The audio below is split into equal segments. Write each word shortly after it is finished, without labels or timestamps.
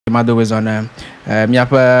Mother was on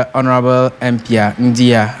Miapa Honorable Empia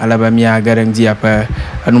Ndia Alabamia Garang Diapa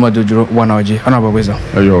Anumadu Wanoji Honorable Wisdom.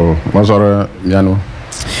 Ayo, Masora Miano.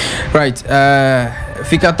 Right,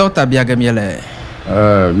 Fikato Tabiaga Miele.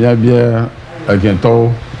 Miabia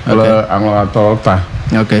Agento, Anlo Ta.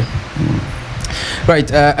 Okay.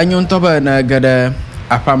 Right, Anyon Toba Nagada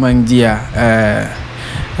Apamang Dia.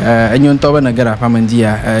 Anyon toba negara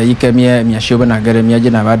pamandia ikamia mia shoba negara mia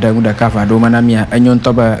jena bada muda kafa do mana mia anyon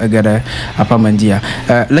toba negara apamandia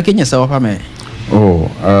lakini sawa pame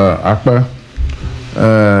akpa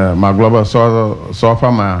magloba so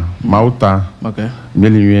fama mauta okay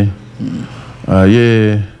miliwe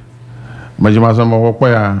ye majima sama ko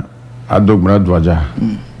ya adogbra dwaja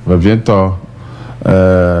va viento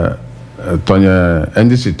tonya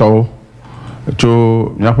ndc to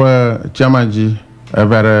cho nyapa chairmanji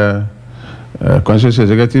vers conseil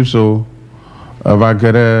exécutif so va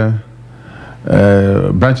gérer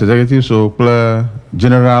branch exécutif so pour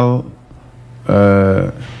general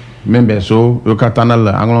member so yo katanal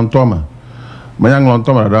anglon toma manyanglon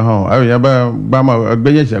toma da ha ayo ya ba ma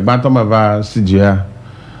agbeje che gba toma va sidia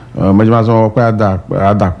majima so ko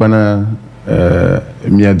ada pana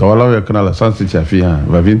mi dola yo kana la sansi chafi ha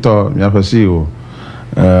va vinto mi afasi o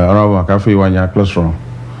ara ka fi wanya classroom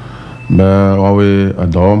ba wawe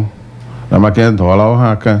adom na maken dola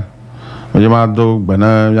ha kan majima do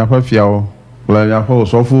gbana ya fa fiao la ya fa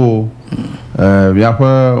sofu ya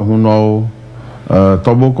fa huno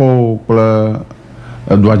toboko la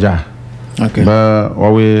dwaja okay ba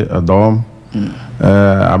wawe adom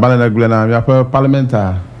abana na glena ya fa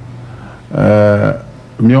parlementaire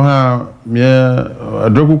mioha mie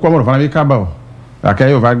drogu ko mo fa mi kaba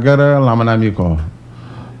akayo va gara la mana mi ko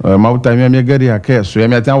mauta mi gari ake so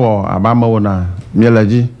mi atawo abama wona mi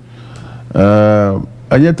laji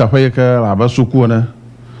anya tafaye ka aba suku na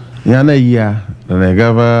yana iya na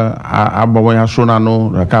gava abo ya sona no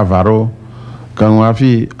rakavaro kan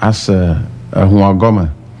wafi as hu agoma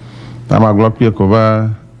tama glopie ko ba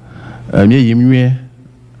mi yimwe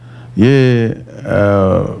ye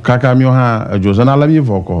kaka mi ha jozana la mi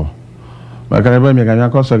voko ba ka ba mi ga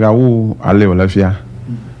ko saga wu ale wala fia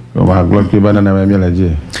ma glopie bana na mi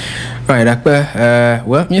laji. Right,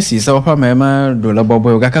 well, me see so pa mema do la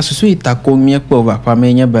bobo ga ka susu itako mi ko va pa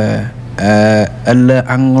me nya ba el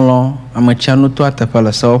Anlo amachanu to atapa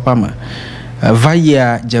la so pa ma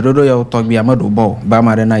vaya jerodo ya to bi amado bo ba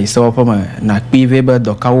ma na so pa ma na pive ba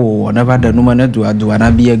do kawo na va da numa na du adu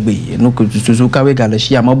na bi egbe no ko susu ka we ga la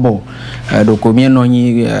shi amabo do ko mi no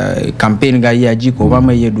nyi campaign ga ya ji ko ba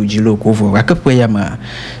ma ye do jilo ko fo ga ka pe ya ma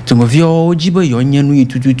to mo vio jibo yo nya nu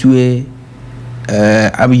itututu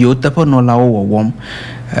abi yo tapo no la wo wom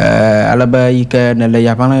alaba yika na le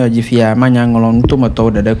yapana yo jifia manyangolon to mato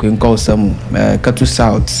da ko nko samu katu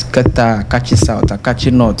south kata kachi south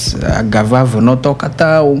kachi north agava no to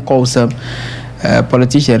kata nko sam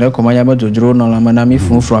politician ko manya ma dodro no la manami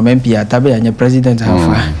from MPA tabe anya president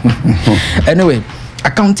hafa anyway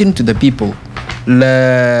accounting to the people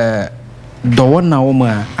le do na wo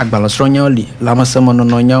ma agbalosronya oli la masama no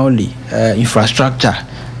nya oli infrastructure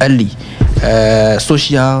ali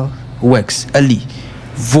social works ali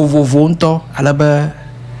vovovonto alaba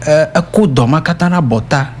aku doma katana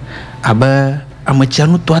bota aba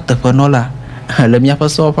amachanu to atapanola le mia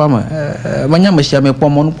paso fama manya mashia me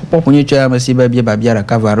pomon popo nyi cha masiba bia babia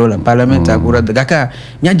kavaro la parliament akura de gaka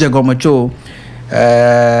nya jago macho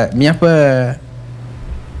mia pa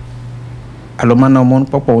alomana mon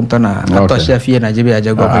popo ontana ato chefie na jibe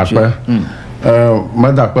jago macho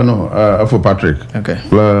mada pano afo Patrick okay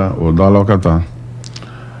la o dalo kata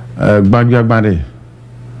gbagba gbare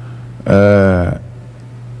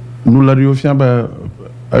nous la riofia ba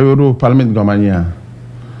ayoro parliament gomania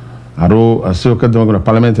aro asio ka dongo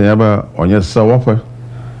parliament ya ba onye sawofa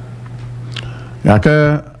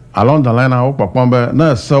yaka along the line o papon ba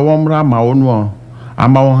na sawomra ma onu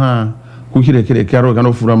amawo ha ku kire kero ga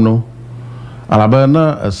no furam no alaba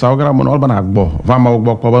na sawgra mon olbana agbo va ma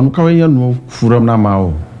ogbo ko ba nu ka yen no furam na ma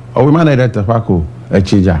o we ma na rete fako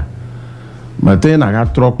echija mate na ga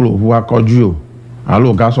troklo hu akoju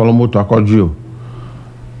alo ga solo moto akoju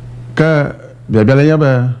ka bebele ya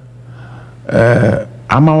ba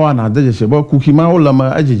amawa na deje se bo kuki ma o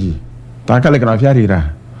lama ajiji ta kale kana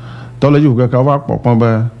fiarira to le ju ka va popon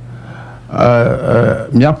ba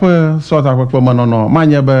miapo sort of ko no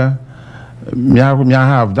manya ba mia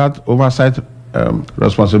have that oversight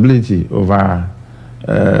responsibility over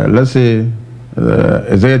let's say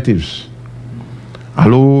executives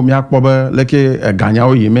allo mi akpoba leke ganya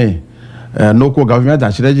o yime no ko government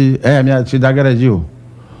that ready mi a chidagaraji o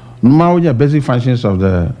ma o ya basic functions of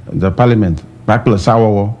the parliament bakle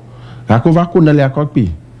sawo akova ko nale akopi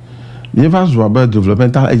mi va zo be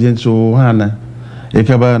developmental agency o hana e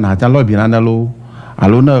ke be na ta lobby na lo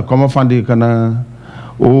alo na como fandi kana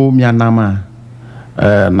o mi anama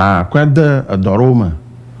na kwede doroma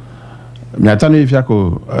mi atanu ifia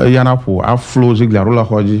ko yana po aflo zigla rola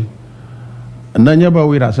hoji na nya ba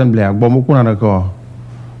we assembly agbo mo kuna na ko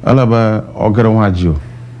ala ba ogere wajo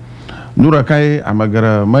nura kai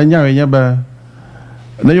amagara manya nya ba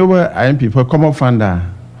na yo ba MP for common funda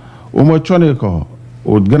o mo chone ko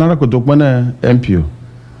o gana ko dokmana MPO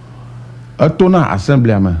atona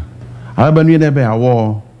assembly ama aba nu ne be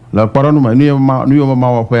awo la paronu ma nu yo ma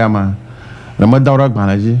wo ko ama na ma dawra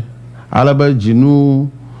gbanaji ala ba jinu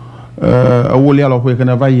awoli ala ko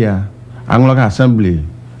kana vaya anglo ka assembly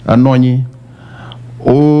anonyi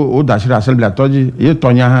o dashira assembly atoji ye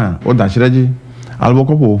tonya ha o dashira ji albo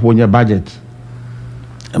ko po nya budget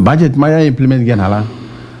ma ya implement gen ala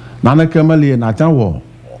nana kamali na tawo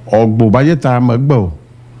ogbo budget ta magbo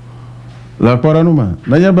la paranu ma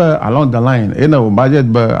na nya ba along the line ina budget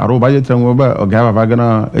ba aro budget ngo ba ogaba ba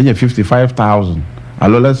gana enya 55,000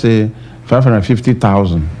 alo let's say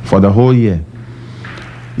 550,000 for the whole year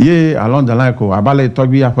ye along the line ko abale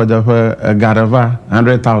togbi apada garava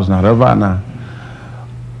 100,000 arava na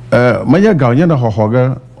manya ga onye na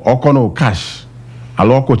hohoga okono cash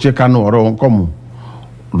alo ko cheka no oro nkomu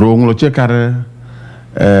ro nglo chekare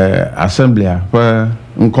assembly pa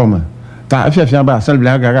nkoma ta afia ba assembly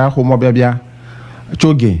ga ho mo bia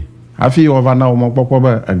choge afi over na mo popo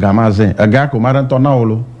ba gamazen aga ko maran to na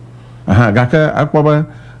olo aha ga ka akpoba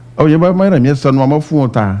oye ba mara mi so no mafu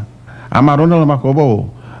ta amaro na makobo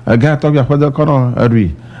aga to bia fodo kono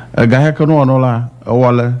ari aga ha kono no la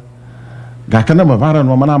wala ga kana ma vara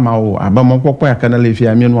no mana mawo aba mo popo ya kana le fi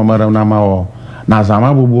ami no mara na mawo na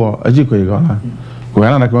zama bubu aji ko igola ko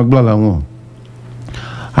yana na ko gbala ngo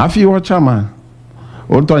afi wo chama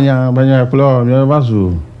otonya banya klo mi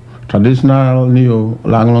vazu traditional niyo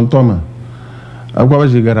langlon toma akwa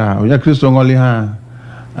bazigara onya kristo ngoli ha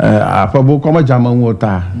afabu koma jama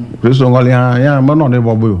ngota kristo ngoli ha ya mono ne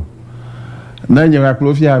bobo na nyega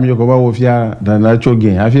klofia mi ko ba wo fia da na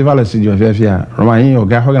chogen afi vala sidio fia roma yin o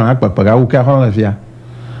ga ho na papa ga u ka ho na fia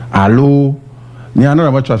alo ni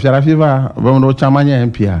anora ba chwa fia afi va ba mo chama nya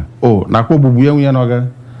mpia o na ko bubu yen no ga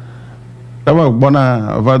aba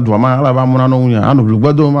gbona va duama ala ba mona no nya anu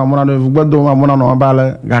gbado ma mona no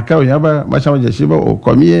bala ga ka o nya ba ma chama je shiba o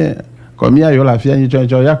komie yo la fia ni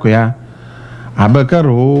cho ya ko ya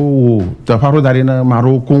abakaro o ta faro darina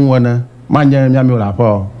maro kunwana manya nya mi la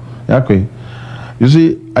po ya ko you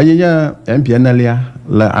see ayenya MPN lia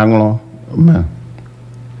la anglo ma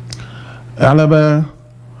ala ba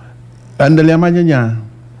andalia manya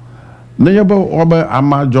na yabo oba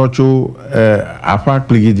ama jocho afa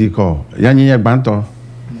kligidi ko yanyi gbanto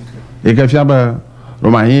e ka fia ba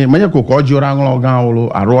romahi manya ko jora anglo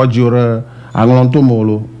ganolo aro jora anglo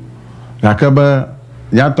ntomolo yakaba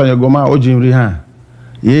ya to yegoma ojinri ha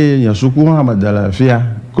ye yasuku ha madala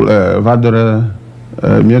fia vadora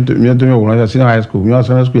mieto mi wona sina high school mi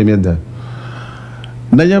asana school mieda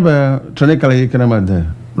na yaba trene kala yekana mada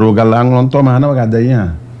rogal anglo ntoma na ga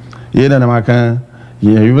daya ye na maka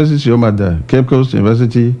University of Cape Coast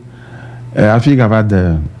University, Africa had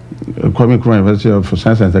Kwame University of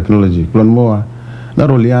Science and Technology. Klonmoa, na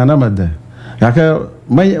Roliana Mada. Yaka,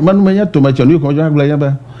 manya to my chanu ko jagla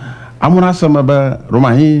yaba. Amuna sama ba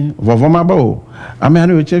Romahi, Vovoma bo.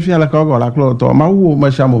 Amanu chefia la kogo la kloto, mau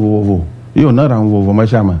mashamo vovo. Yo na ran vovo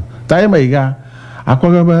mashama. Tai maiga,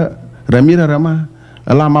 akwaga ba Ramira Rama,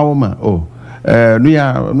 la maoma. Oh,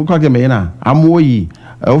 nuya nuka mena, amoyi.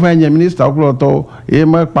 Ofanya minister kloto e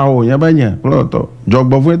ma pawo nya banya kloto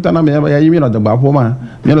jogbo fueta na me ya yimi no dagba foma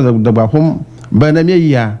me no dagba fom ba na me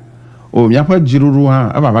ya o mi afa jiruru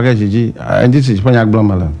ha aba baga jiji andi si panya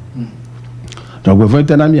glomala jogbo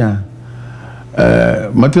fueta na me ya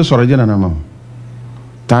mate soro jena na mam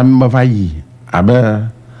tam ma fayi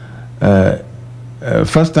aba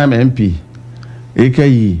first time MP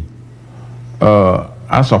EKI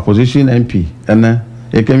as opposition MP and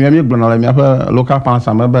et que mieux que dans la local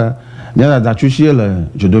pensama ba nya da chuchi le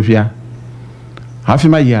jodofia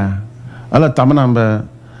afima ya ala tamana ba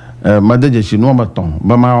madaje chino maton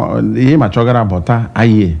ba ma ye ma chogara bota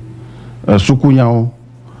aye sukunyao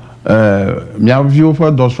mia viu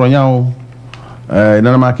fa dosonyao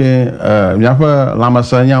na ma ke mia fa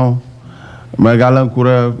lamasanyao magalan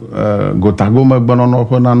kura gotago ma bonono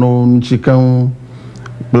fa nanu chikan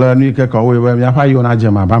bla ni ke ko we ba mia fa yo na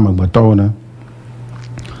jema ba ma gboto na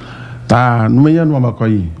ta numenya no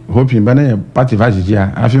makoyi hoping bana party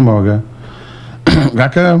vajia afimoga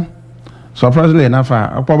gaka surprisingly na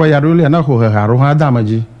fa akpoba yarule na ho haro ha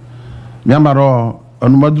damaji miamaro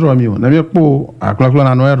onu madro mi na me kpo aklakla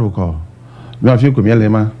na no ero ko mi afi ko mi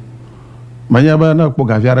elema manya ba na kpo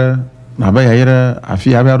gafiare na ba yayere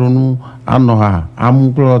afi abiarunu anno ha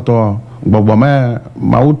amuklo to gbogbo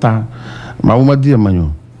mauta maumadi manyo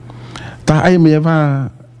ta ai me va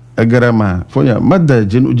egrema fonya madda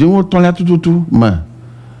jinu to la tututu ma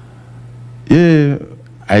e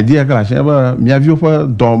idea kala sheba mi avio fa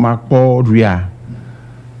do ma ko ria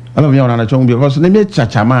ala mi ona na chong because ne me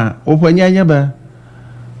chachama o panya ba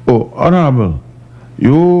oh honorable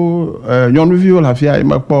yo nyonu vio la fia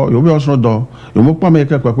ma po yo be osro do yo mo pa me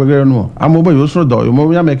ka kwa kwere no amo ba yo osro do yo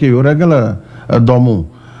mo ya me ke yo regala do mu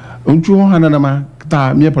unchu hanana ma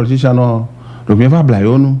ta mi politician no do mi va bla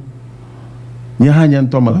yo no ni hanya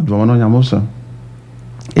nto ma do no nya mosa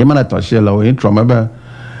e mana to she la o intro ma ba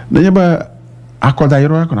ne ba akoda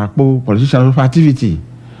yero akona kpo politician activity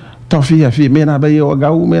to fi me na ba ye o ga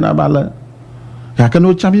u me na ba la ya ka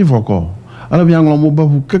no chami voko ala bi anglo mo ba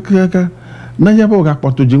hu kekeka na nya ba o ga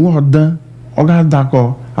poto jinwo odan o ga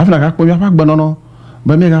dako afina ga kpo mi afa gbono no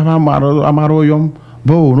ba mi ga fa amaro yom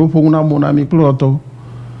bo no fogun na mo na mi ploto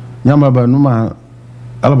nya ma ba numa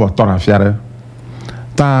ala bo tora fiare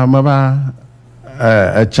ta ma ba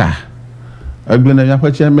cha agbena nya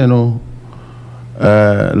fa cheme no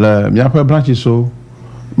la mi afa branch so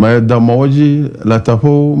ma da moji la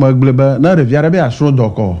tapo ma gleba na reviare be asro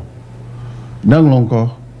doko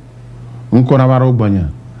danglonko nko na baro gbanya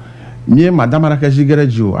mi madame ara ka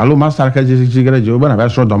jigerejo alo master ka jigerejo ba na ba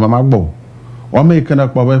asro do ma gbo o me kana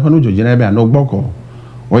kpo ba fanu joji na be no gboko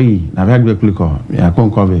oyi na ba gbe kliko mi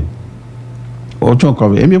akonko be o chonko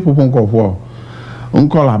be emi popon ko fo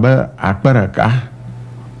nko la ba akpere ka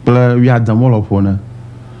ple wi adamo lo fona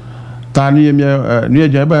ta ni mi ni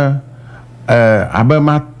je ba abe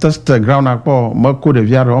ma test ground akpo ma ko de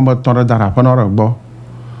viare o ma ton dara pa no rogbo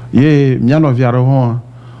ye mi no viare ho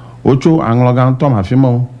ocho anglogan to ma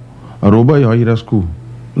fimo robo yo ira school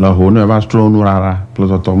la ho no va stro no rara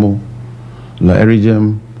plus tomo la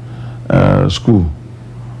erigem school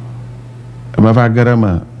ma va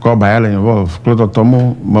garama ko ba ya involve plus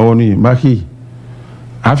tomo ma woni ma hi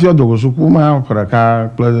afio dogo suku ma para ka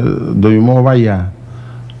do mo va ya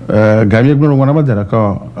gamie gboro ngona ma dara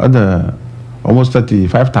ko ada almost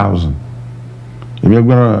 35,000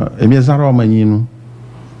 emi zaro manyinu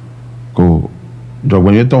ko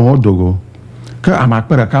dogbo yeto ho dogo ka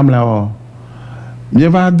amakpere kamla o mi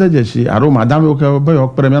va deje si aro madame o ka ba yo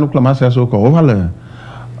premier no klama so ko over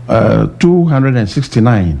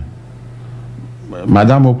 269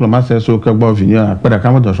 madame o klama so ka gbo vini akpere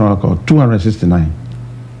kam do so ko 269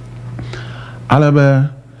 alabe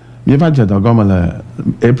mi va je dogo mala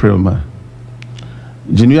April ma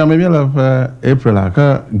Jinu me la April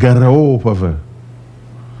aka garao pove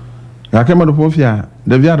ya ke mo pofia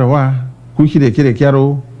de viado wa ku kire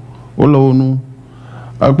kiaro o lo nu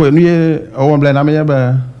akpo nu ye o won bla na me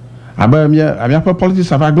ba aba mi apa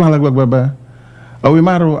politics ava glan la gbagba o wi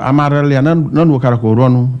maro amara le na nu kara ko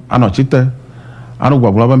ronu ano chite anu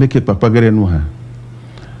gbagba ba me ke papa gere nu ha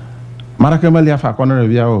mara ke mali afa ko na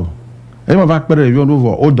via o e mo va pere via nu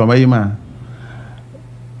vo o do ma yima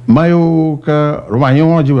mayo ka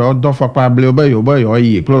romanyo ji we do fa pa ble oba yo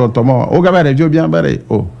yi plo to mo o ga bare jo bien bare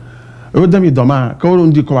o dami do ma ka o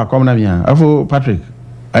ndi ko ba kom na mia afo Patrick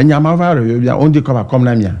anya ma va re yo bien on ndi ko ba kom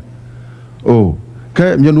na mia o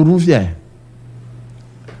ka mi no rufia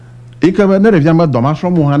e ka ba na re bien ma do ma so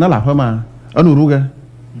mo ha na la fa ma anu ruga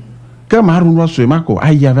ka ma ru no so ma ko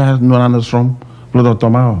ai ya va no na strom plo to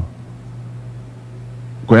ma o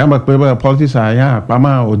ko ya ma pe ba politics ya pa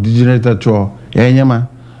ma o digenerator to ya ma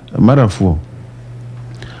marafu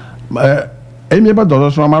emi ba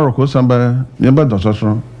dozo so maroko samba mi ba dozo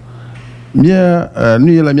so mi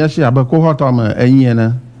nu yela mi asia ba ko hoto ma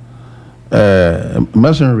anyena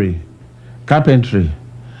masonry, carpentry,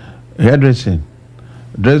 hairdressing,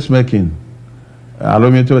 dressmaking,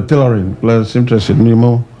 aluminium tailoring plus interest in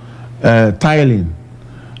mimo, tiling,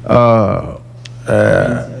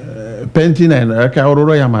 painting and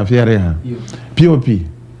aurora ya mafiare POP.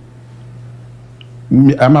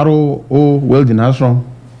 Amaro o welding asron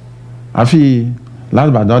afi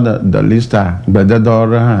last but not the list but the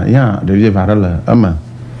door ya de vie varala ama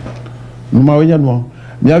numa wenya no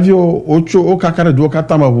mi avio ocho o kakare do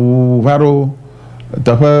katama bu varo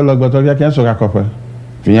tafa la gotoria ken so kakofa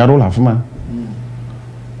finyaro la fuma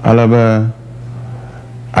ala ba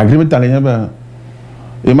agreement alenya ba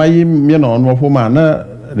e mai mi no no fuma na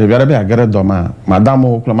de viare be agare do ma madame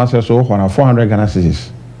o clamasse so hona 400 Ghana cedis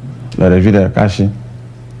la revide kashi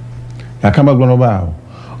akama glono ba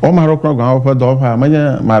o maro kro gwa o do pa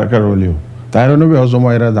manya marka rolio tayro no be ozo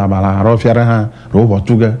mo ira da bala ro fiara ha ro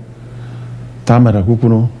botuga tamara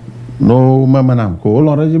kukuno no mamanam ko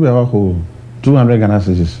olore jibe wa ko 200 Ghana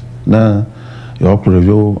cedis na yo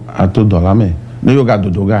preview ato dollar me no yoga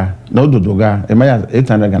dodoga no dodoga e ma ya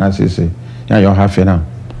 800 Ghana cedis ya yo ha fe na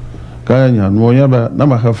ka nya no ya ba na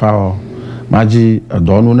ma ha fa o ma ji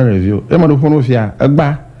do no na review e ma do fono fia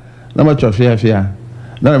egba na ma cho fia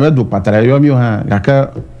na me do patara yo mi ha ga ka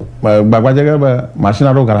gbagba je ba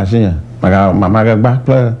machine ro garage ya ma ga gba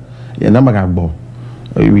pla ya na ma ga gbo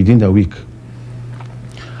within the week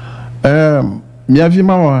mi avi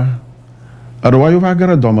ma wa arwa yo va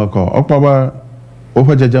gara do ma ko opa ba o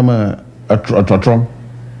fa jajama atotrom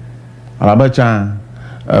ala ba cha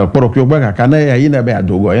poro kyo gba ka na ya ina be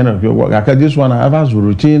adogo ya na kyo gba ka this one have as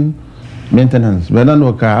routine maintenance be na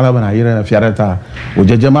no ka ala ba na yire na fiareta o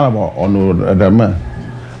jajama la ba onu da ma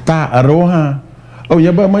ta arwa o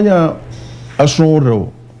ya ba manya asoro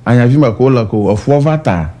anya vi ma ko la ko ofo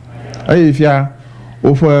vata ai fia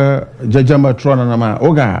o fa jajama trona na ma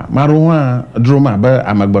oga maruwa droma ba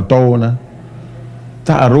amagbato na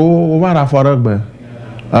ta aro wara foragbe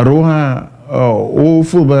aro ha o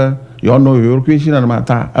fu ba yo no yo kwishina na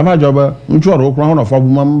mata aba joba nchoro kro ho fo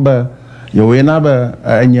buma mba yo we na ba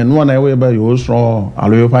enye no na we ba yo so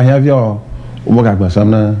alo yo pa havio o mo ga gbasam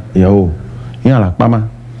na yo yin ala pama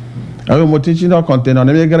ayo mo tichi no container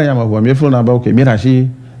na me gara ya ma bo me fu na ba okay mi rashi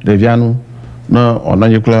revianu na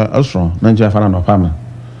onanye kula asro na nja fara no pama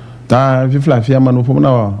ta vi flafia manu fu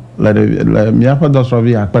na la mi apa do so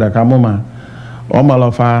vi akpara ka moma o ma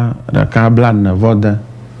lo fa da ka blan na voda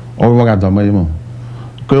o mo ga do mo yimo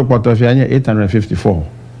ko portofia nya 854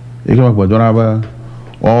 e ko gbo dona ba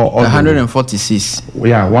o 146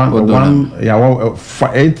 yeah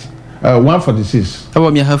 146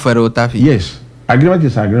 abo mi ha fare o tafi yes agreement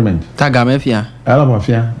is agreement ta ga me fia ala ba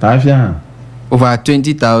fia ta fia over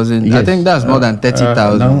 20,000. Yes. I think that's more than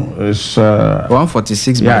 30,000. No, it's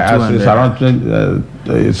 146 yeah, by 200.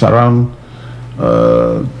 It's around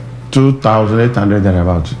 2,800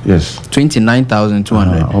 thereabout. Yes.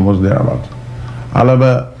 29,200. Almost thereabout.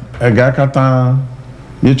 Alaba agakata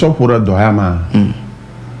you chop pura doyama.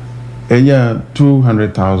 Enya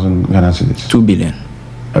 200,000 Ghana cedis. 2 billion.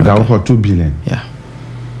 Agawo for 2 billion. Yeah.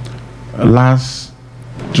 Last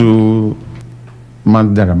 2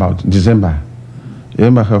 months thereabout December.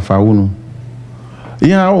 Emba ha faunu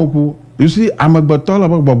ya oku you see amagbotola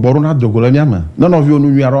bogboro na dogola nyama none of you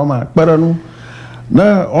nu wiaro ma peranu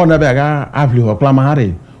na ona be ga afli ho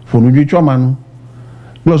klamare fonu ju chomanu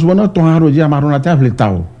plus wona to haro ji amaru na tafli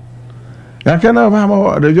tawo ya kana ba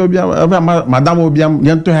ma de jo bia ba madame obiam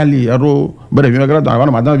nyanto hali aro bere bi megara do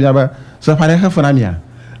na madame bia ba sa pare ha fana mia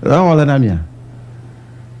wala na mia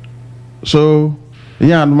so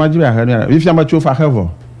ya no majibe ha na if ya ma chofa hevo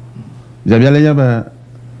Jabia lenya ba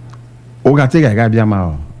o ga te ga bia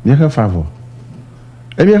ma o mi ka favor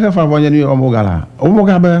e mi ka favor nyani o mo gala o mo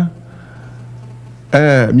ga ba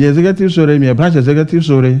mi executive sore mi branch executive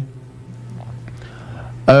sore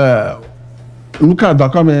nuka da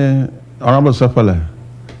comme honorable Sefe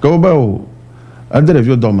ko ba o adre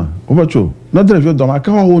vio doma o ba cho na adre vio doma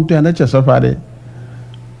ka ho to na che Sefe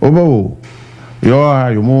o ba o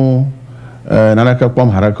yo mo nana ka pom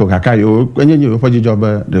harako kaka yo kwenye yo faji job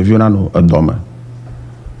review na no adoma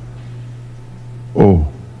oh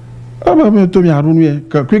aba me to mi arunu ye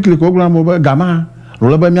ka quickly ko glam ba gama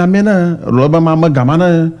rola ba mi amena rola ba ma gama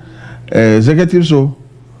na executive so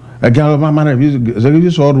agala ma ma review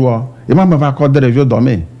executive so ro e ma va ko review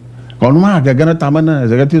dome ko no ma ga gana tamana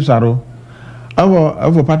executive saro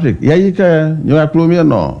avo Patrick yayi ka yo aklomi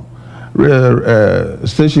no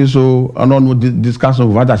station so anon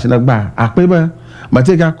discussion over that sinagba akpeba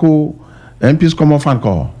mateka ko MPs common fan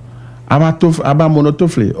ko aba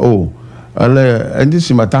monotofle ale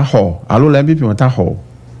ndisi mata ho alo le MPP mata ho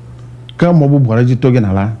ka mo bu bora ji toge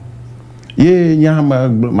nala ye nya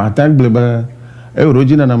mata gleba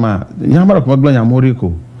eurojina na ma nya mara ko glo nya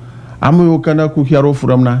moriko amu yo kana ku hiaro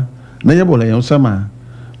from na ye bola yon sama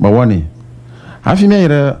ba woni afi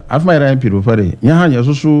mayra MP ro fare nya ha nya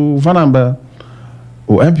susu fanamba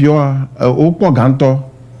o MP o po ganto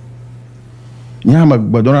nya ma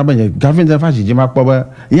gbadona ba nya gavin da faji jima po ba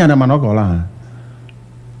nya na manoko la ha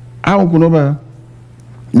a ku no ba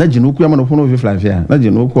na jinuku am no fono vi flavia na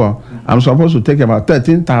jinuku I'm supposed to take about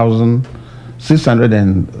 13,600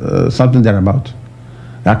 and something thereabout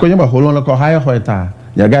akonya ba holon ko higher hoita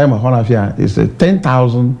ya guy ma hola fia is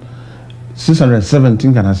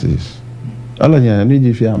 10,617 Ghana cedis. Ala nya ni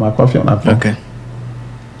ji fia ma coffee na po. Okay.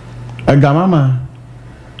 Agamama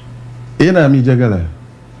ina mi jagala.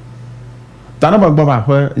 Tana ba gba ba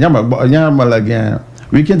ko nya ma la gan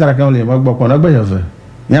weekend ra kan le ma gba ko na gba yeve.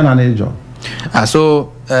 Nya na ne jo. So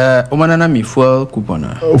o manana mi fuel coupon.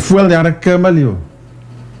 Fuel ya ra kemalio.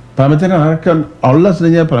 parliamentarian kan unless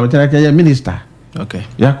the parliamentarian can minister. Okay.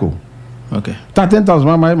 Yako. Okay. 10,000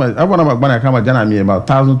 I want to buy a camera jana me about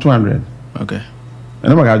 1,200. Okay.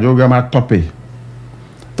 And I got yoga my topic.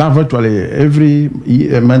 That virtually every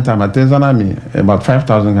month I'm at me about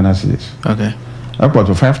 5,000 Ghana cedis. Okay. Up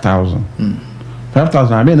to 5,000.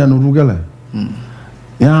 5,000 I mean no rugala.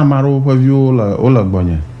 Ya maro pavio ola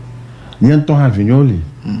bonye. Niento ha vignoli.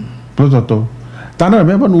 Prototo. Tana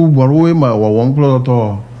remember no borrow ma one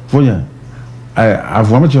prototo fonya.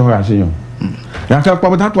 I've one much of a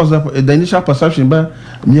that was the initial perception, but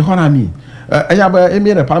me honami. I have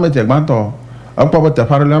a parliament banto up about the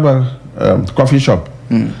parliament coffee shop.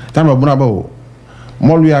 Time of Bunabo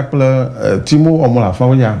Moluak Timo or Mola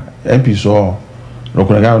Fawaya MP so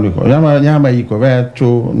Rokunagao Yama Iko to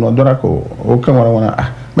Nodoraco or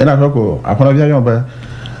Kamara Menako upon a young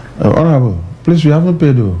honorable. Please, we haven't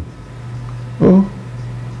paid you. Oh,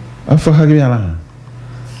 I for Hagiana.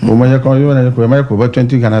 Umayako, you and Kwame over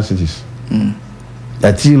 20 Ghana cities.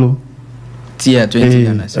 Atilo. Tia 20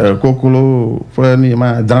 Ghana. Kokolo for any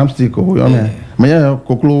my drumstick or young man. May I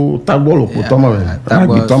kokolo tabolo kutoma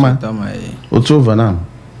bitoma. Ocho vanam.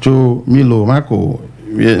 Cho Milo Mako.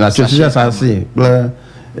 Na chosia sasi.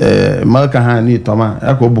 Malka hani toma.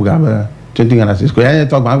 Ako bugaba 20 Ghana cities. Ko ya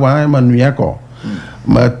talk ba manu yako.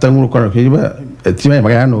 Ma tangu ko ke ba tima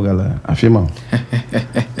ma no gala afima.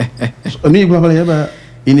 Ni global ya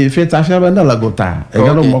in fait affaire dans la gota et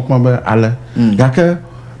galo mokma ala gaka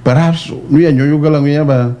perhaps nous y nyoyo gala nguya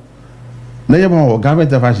ba na yeba o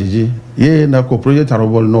government fa jiji ye na ko project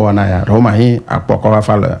arobol no wana ya roma hi akpoko wa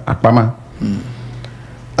fala akpama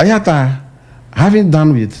ayata having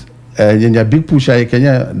done with a big push ay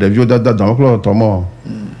Kenya the view that dans le tomo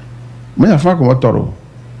mais ya fa ko toro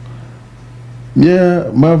ye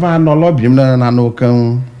ma va no lobby na no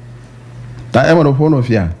kan ta e mo no fono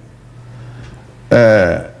fia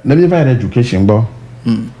let me find education, bo.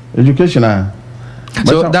 Education.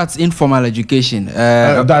 So that's informal education.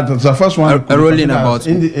 That's the first one. Rolling about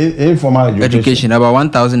informal education about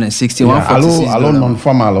 1,060, 146. Alone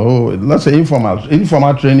non-formal. Oh, let's say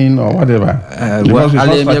informal training or whatever.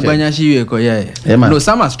 No,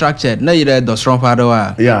 some are structured. No, you do strong part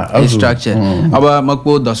of it's structured. About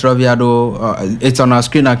Mako Dosroviado, it's on our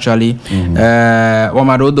screen actually.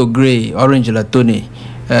 Omado gray, orange, latone.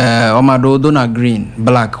 Omado dona green,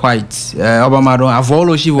 black, white. Obamado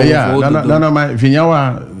avolo shivo. No, my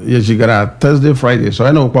vinyawa yeshigara Thursday, Friday. So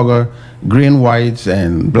I know green, white,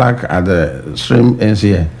 and black at the stream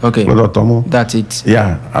NCA. Okay. That's it.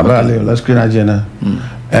 Yeah, okay. Let's screen agenda.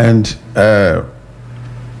 And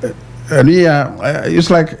it's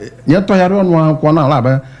like Nyatoyaron one corner lab.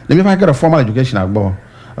 Let me get a formal education at Bo.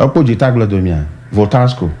 I'll put the tagla domia.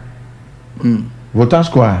 Votasco.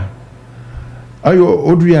 Votasco. Ayo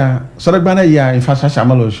odria saragbana ya infrastructure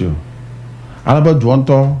malosho alaba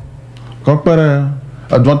duonto kopere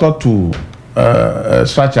duonto to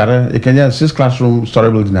structure e kenya 6 classroom story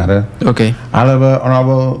building are okay alaba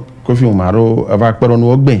honorable Kofi Umaro aba kpero no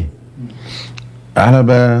ogbe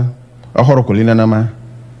alaba ahoro kolina na ma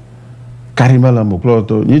karimala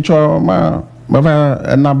mokloto nicho ma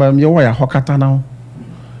va na ba mi wa ya hokata na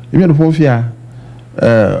imi no fofia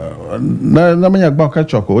na manya gba ka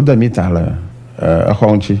choko o da mitala a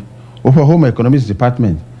honchi over home economics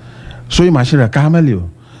department so you machine kamalio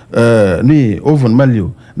ni oven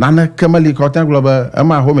malio nana kamali ko tan global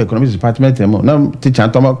ama home economics department mo na teacher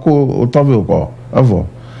antoma ko otovo ko ovo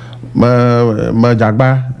ma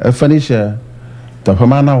jagba finish to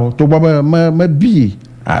pamana to baba ma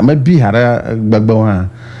bi hara gbagbo ha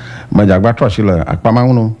ma jagba troshila akpama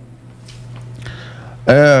unu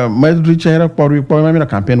ma richard pori ma mi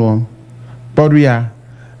campaign won poria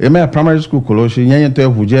a primary school koloshi nyenye to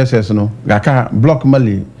evu JSS no gaka block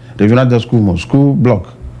mali regional school block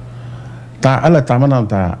ta ala tamana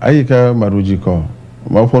ta ayika maruji ko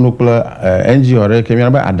ma fonu kula NGO re kemi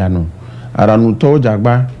ba adanu to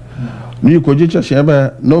jagba ni ko jiche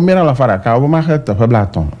sheba no mera la fara ka ma khata fa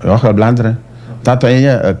blaton yo kha blandre ta to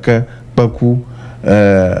yenye ke paku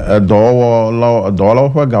do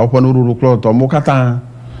fa ga fa no ruru klo to mo kata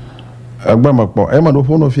agba makpo e ma do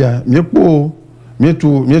fonu fia mepo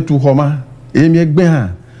Mietu homa, gbe ha,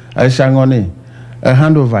 shangoni, a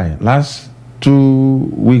handover last 2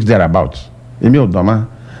 weeks thereabouts. Emi odoma,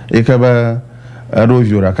 ekaba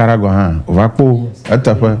review ra karago ha, vapo,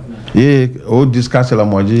 atapa, o discuss la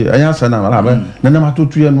moji, anya sana la ba, na ma to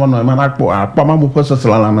tuye no ma na akpo, akpa ma mo posa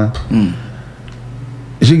sala na.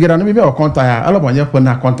 Jigera no mi be o konta ya, ala bonye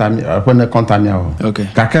pona konta mi, pona konta mi o. Okay.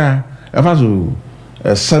 Kaka, afazu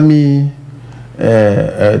semi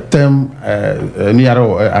term ni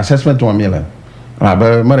aro assessment wa mila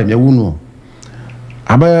aba mara me wunu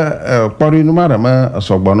Abe pori numara ma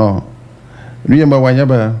sogbono. Remember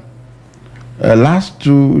wanyaba last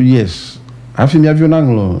 2 years afi mi avion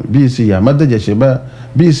Anlo BC ya madaje sheba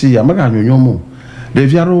BC ya maga nyonyomu de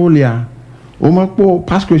viaro lia o makpo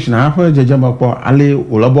pass question afa jeje makpo ale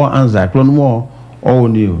olabo anza klonu mo o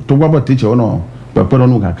ni to gbabo teacher ono pepero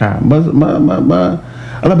nu kaka ma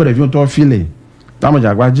ala be review to file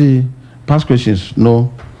tamaja gbaji pass questions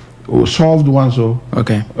no solved ones so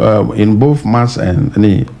okay in both maths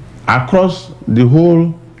and across the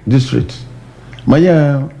whole district.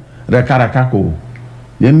 Maya rekarakako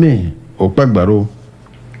yeme okpagbaro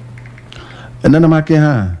enana make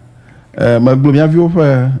ha maglum ya viu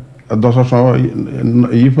fa dososo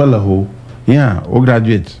yifa laho ya o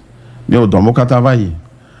graduate me o domo katavai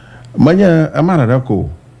maya amara rako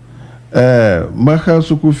maha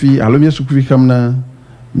sukufi alomia sukufi kamna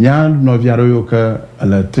nya no viaro yoka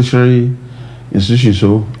ala tertiary institution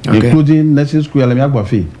so including nursing school ala mi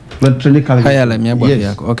agbafi training college ala mi agbafi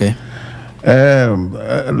okay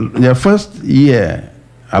your first year,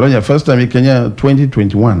 your first time in Kenya,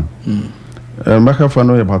 2021. Maka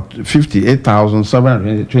about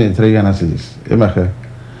 58,723 Ghana cedis.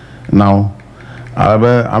 Now, I'm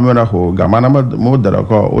gonna go. Gamana mo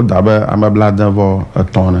darako o dabe am blood vo a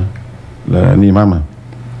ton. Ni mama.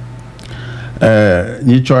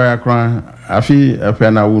 Ni choya kran afi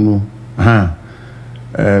afena wunu.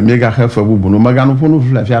 Mega health for bubu no magano pono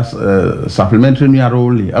flafia supplementary new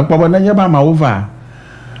role akpaba na nyeba ma over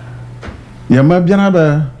nyama biana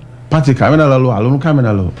ba party kamena lalo alo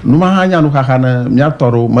kamena lo numa hanya no kaka na mya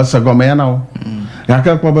toro masagoma ya now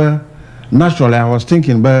yaka akpaba naturally I was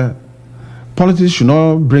thinking but politics should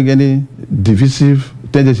not bring any divisive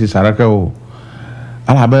tendencies araka o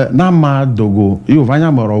alabe na ma dogo yo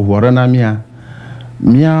vanya moro hore na mia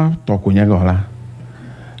tokunya gola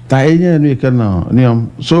ta enye ni kana niam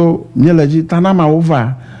so nyelaji tanama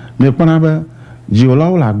over me pana ba jiola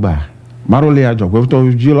la gba marole ajo gbe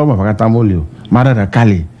to jiola ma fakata molio mara da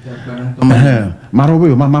kali maro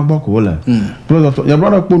bo mama gboko la to ya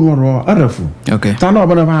brother ponu ro arafu okay tana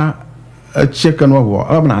obana ba check no wo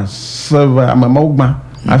abna serve ma mogma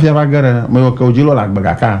afia ba gara me ko jiola la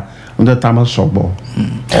gba ka unda tama sobo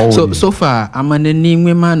so far amane ni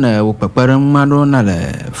nwema na wo papara mado na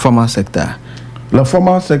le formal sector. The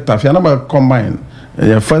formal sector, if you are combined,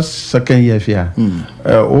 your first, second year,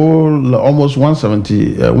 all almost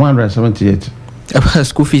 178.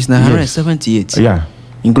 School fees now 178. Yeah,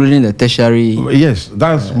 including the tertiary. Yes,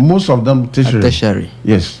 that's most of them tertiary. Tertiary.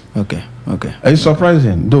 Yes. Okay. It's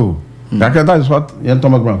surprising, though. That is what you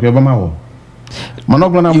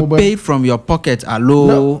pay from your pocket, Anlo.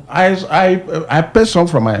 No, I pay some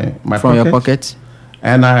from my from pocket. Your pocket.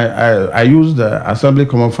 And I use the Assembly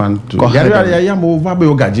Common Fund to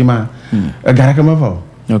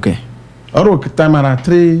okay. Oro time are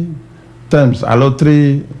 3 terms, allow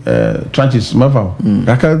 3 tranches.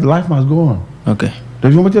 Life must go on. Okay. The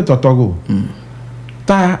humanity to Togo.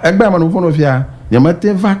 Ta egbe manu fono fia.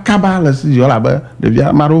 Yamate va kabala si yola ba de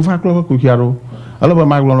via marova klo ko kiaro. Alo ba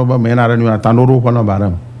maglo ba me na renu atandoro ko no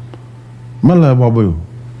baram. Mala bobo.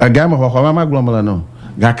 Agama ko ko maglo mala no.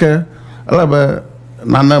 Gake ala ba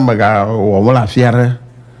nana maga wo la fiere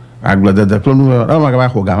aglo de klonu maga ba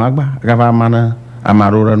ko gamagba gava mana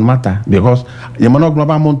amarora mata because yemano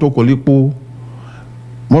global monto kolipo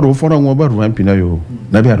moro foro ngo ba ruan pina yo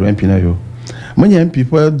na be ruan pina yo manya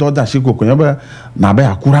people do da shi ko ba na ba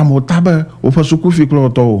akura mo taba o fa suku fi klo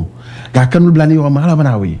to ga kanu blani o mala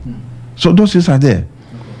bana we so those is are there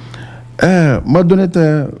ma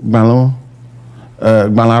donete balon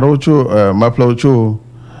gbalaro ma plocho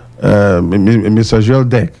Mr. Joel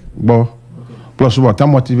Deck, bon, plus what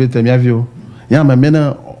I'm motivated, my view. Yeah, my men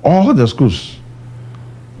all the schools,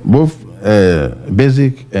 both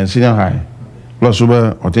basic and senior high, plus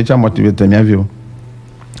what teacher motivated, my view.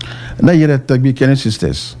 Now you're at the Kenny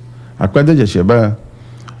sisters. I quite the Sheba,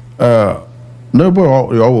 no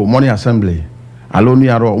boy, your money assembly. Alone,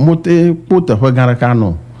 you are mote put a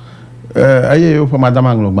Hogaracano. I hear for Madame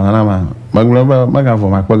Anglo, Manama, Maga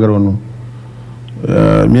for my Quagerono.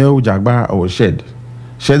 Meu jagba o shed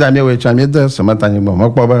I me we chamie de samata ni mo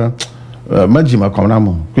makpo ba majima komna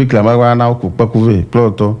mo quickly ma na ku pakuve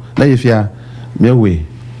ploto na yefia me we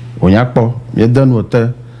onyakpo me dan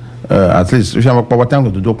wote at least if you makpo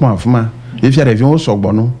watango do kwa afuma if you review so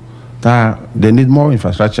gbono ta they need more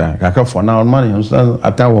infrastructure kaka for now money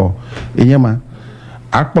atawo enyema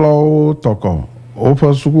akplo toko o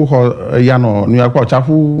fa suku ho ya no nu akpo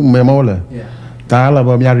chafu memo le ta la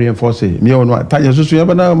ba mi reinforce mi ono ta je susu ya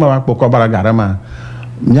bana ma ko bara garama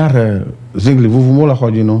mi are zingli vuvu mo la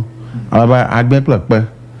khojino ala ba agbe plepe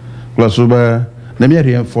plus ba na mi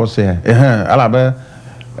reinforce ala ba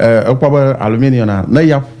ekwa aluminium na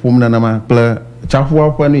ya pum na ma ple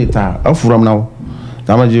chafua kwa ni ta afuram na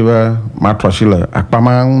tama jiba matroshile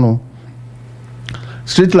akpama no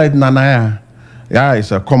street light na ya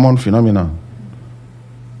is a common phenomenon.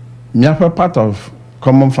 Me a part of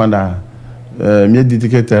common founder me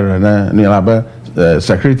dedicated na ni laba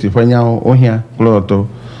security fanya ohia kloto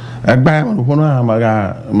agba no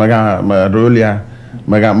maga rolia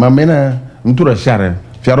maga mamena ntura share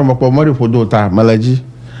fiaro mako mari fodo ta malaji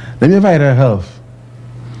na me viral health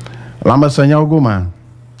lamba sanya ogoma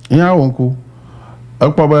ya wonku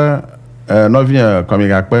akpoba novia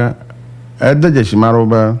komiga pe edeje shimaro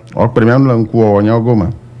ba o premium lanku o nya ogoma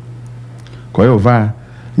ko yo va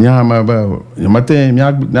nya ma ba mate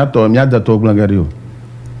nya to nya da to glangario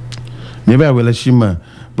mi ba wele shima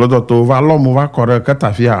plodoto va lomo va kore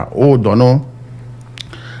katafia o dono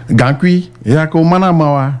gankwi ya ko mana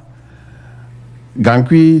mawa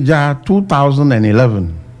gankwi ja 2011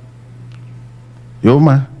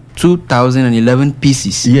 Yoma 2011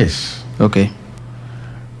 pieces. Yes. Okay.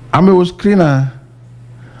 I mean, was screener.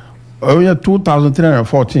 Oh yeah,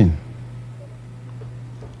 2014.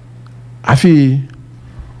 I feel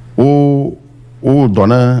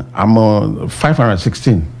donna I'm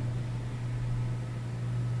 516.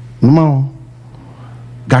 No.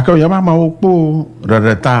 Gako yama ma okpo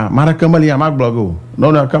rereta marakamali ama blogo.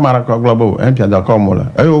 No kamara ko globo empia da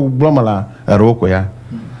komola. Ayo blomala eroko ya.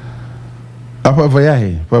 Apa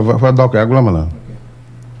voyahe, fa dok ya glomala.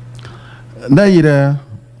 Na ira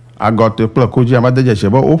I got to plug Koji Amadeja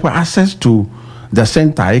Shebo offer access to the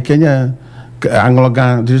center Kenya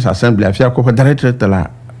Anglican Jewish Assembly afia ko director la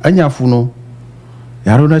anya funo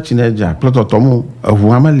yarona chineja ploto tomu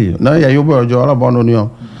avuamali na ya yobo ojo ala bono ni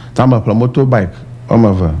o tama motor bike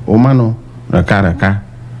omava omano raka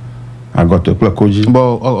I got to plug Koji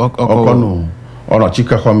Bo okono oro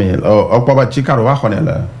chika Kwame okwa chika ro wa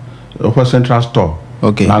khonela offer central store.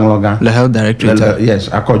 Okay. Langloga. The health director. Yes,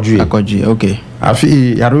 Akoji. Okay.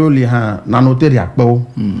 Afi yaroli ha nanoteri akpo.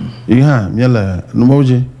 Ha miele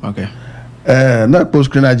numoji. Okay. Na post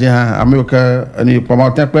screen aje ha America ni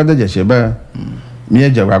promoter kwede je shebe.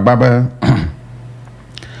 Mieje wagbaba.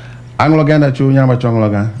 Angloga na chu nya ma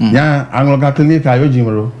chongloga. Nya Angloga clinic ayo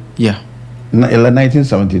jimro. Yeah. Na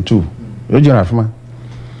 1972. Yo jira fuma.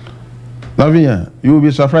 Lavia, you will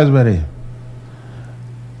be surprised very.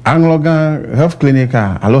 Anglogan health clinic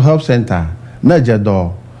alo health center na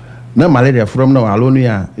jedo na malaria from no alo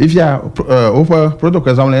nuya if ya over protocol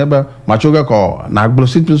exam eba machoga ko na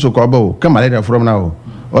agblositrin so ko bo ke malaria from now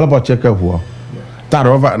all about check up ho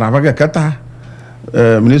tarova na vaga kata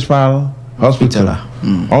municipal hospital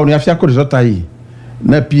o ni afia ko result yi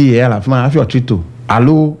na PA la fma afia trito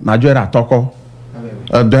alo na joera toko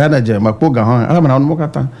do ya na je makpo ga ho ala na no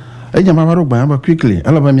kata eja ma baro gba quickly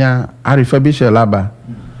ala ba mia arifabishe laba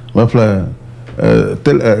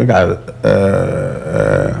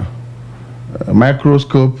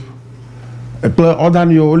microscope other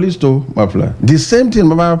new listo the same thing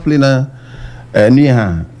mama play na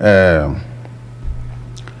near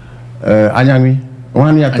anyami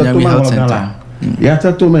one ya tattoo ma ya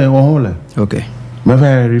tattoo me won okay me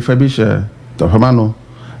va refurbish to famano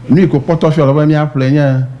ni ko portfolio ba mi apply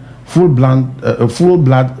nya full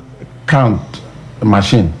blood count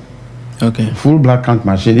machine. Okay. Full blood count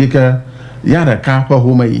machine. You can the car for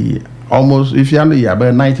whom almost if you have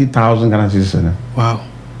about 90,000 Ghana cedis. Wow.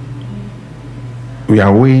 We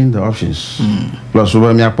are weighing the options. Plus,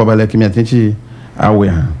 we are probably making attention.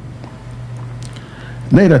 Aware.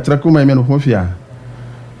 Neither Trakuma men of Mafia.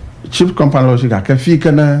 Chief company logic. I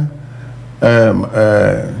feel na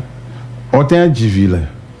hotel Givile.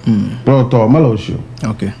 Proto Malosho.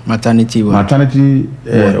 Okay. Maternity ward. Maternity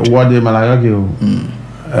ward Malayagio.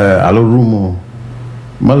 Alo rumo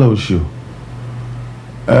malosho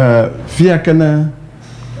via kana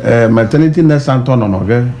maternity na santono no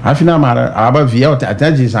ge afina mara aba via o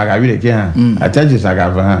ataji saga wile ke ha ataji saga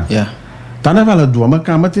va yeah tana vala do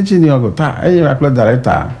maka maternity ni ogo ta e ya club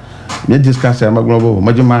director me discuss ma global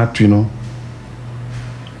majuma twino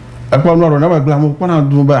akwa no na ba glamo kwana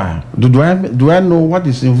do ba do I know what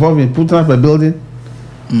is involved in putting up a building?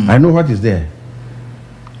 I know what is there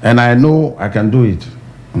and I know I can do it.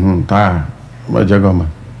 Ta majagoma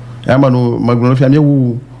yamanu magno fi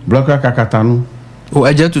amewu block kakatanu o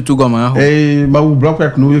eje tutu goma ho mawu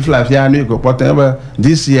block no fi afia no ko poten ba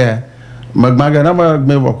this year magmaga na ba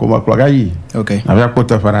me ko makloga yi okay avia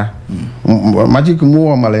kota fara magic mu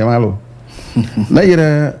o male malo na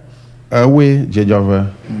yire we jejova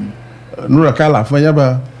nura kala fanya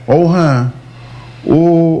ba o ha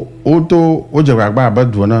o to o je gba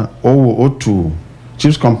abadu na o tu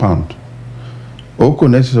chiefs compound o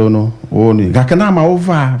connexe no o ni gakana ma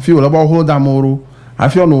over fi o labo ho da moro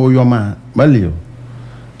afi ono yo ma malio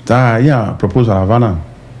ta ya proposal avana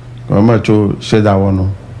ko ma cho sheda wono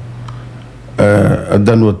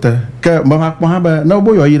danote ke ma pa ba na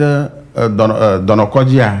bo yo yire dono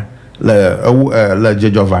kojia le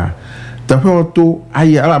jejova ta po to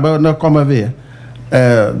ayi ala ba na come ve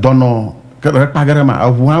dono ke pagara ma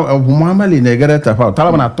avu mali ne gere ta fa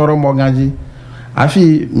tala na toro mo ganji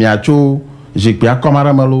afi miacho jikpia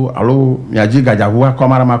komara malo alo miaji gajavu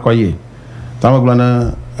komara makoye ta ma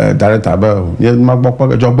glana director ba ye ma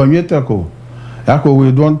gbokpo jobo miete ko yako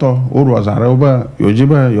we donto o rozare oba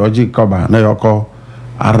yoji koba na yoko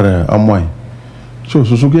ar amoy so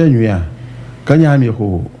susuke nyua kanya mi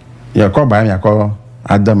ko ya koba ya ko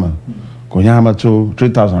adama ko nyama to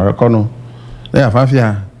 3000 kono ya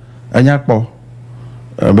fafia anya kpo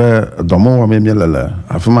be domo wa me lele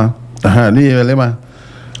afuma ni elema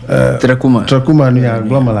Trekuma ni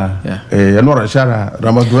glomala no rashara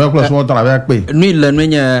ramadua plus one tra pe ni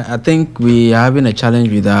lenwenya. I think we are having a challenge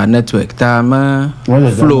with our network tama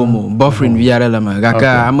flow mo buffering via lama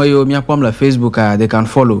gaka amayo mi apom la Facebook they can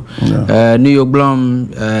follow New York blom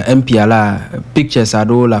MPLA pictures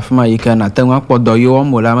ado la fama yika atengwa po doyo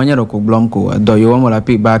mo la manya ko blom ko doyo mo la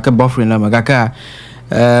pic ba ka buffering lama gaka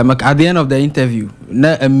at the end of the interview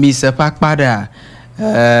na miss pak pada.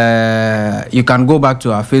 You can go back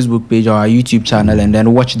to our Facebook page or our YouTube channel and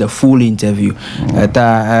then watch the full interview.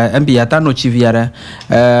 MPLA no chiviara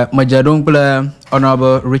majadong pula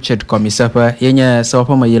Honorable RichardKwameSefe yenya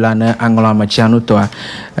sopo mayilana Anlo machanu toa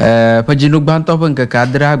pajinuk banto pun ke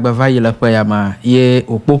kadra gba yela payama ye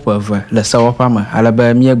opopo le sopo ma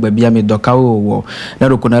alaba mi gba bia me dokawo wo na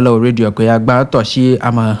rokuna la radio ko ya gba to shi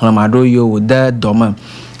ama hlamado yo da doma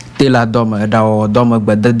tela doma da doma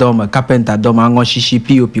gba doma carpenter doma ngo shishi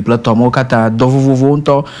pop people tomo kata do vovo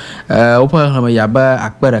nto opa hlama ya ba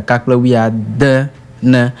akpere kakla wi de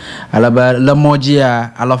na alaba la mojia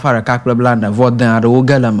alafara kakla blanda vodan ro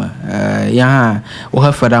galama ya o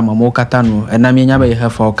hafara mo katanu na mi nya ba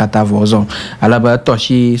hafa kata vozon alaba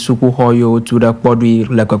toshi suku hoyo tu da podwi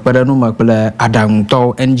la kwara no makla adang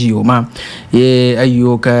to NGO ma ye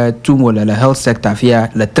ayo ka tumola la health sector fia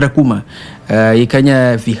la trekuma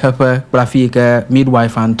ikanya fi hapa plafika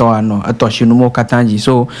midwife anto ano atoshi no mo katanji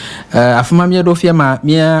so afuma mi do fia ma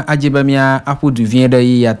mi ajiba mi apu du vien da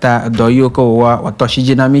yata doyo ko wa toshi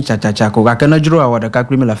jinami chacha ko ga kana juro wa da ka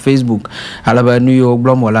krimi la Facebook alaba New York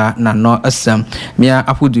blomola na no asam mi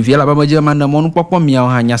apu du vien la ba majama na monu popo mi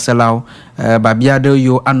ha nya selao ba bia de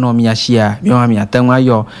yo ano mi ashia mi ha mi atanwa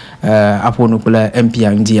yo apu no kula MP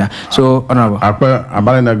India so honorable apa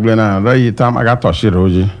abale na glena rai tam aga toshi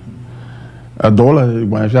roji dola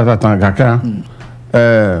bwana fiata tangaka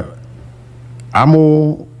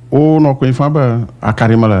amo o no ko infaba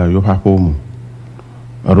akarima la yo papo mu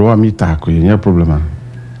ro mi ta ko nya problema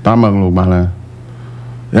tamanglo mala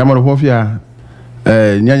ya mo ho fia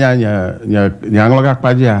nya ngloga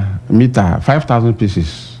kpadia mita 5000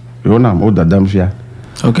 pieces yo na mo da dam fia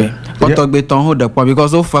okay poto gbe ton ho da po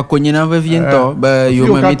because of fa ko nyina va viento ba yo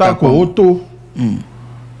ma mita ko auto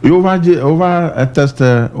eu va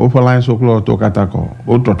tester o line so clo to katako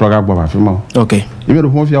o to ga gbo ba fi mo okay ime ro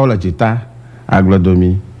fun fi awla jita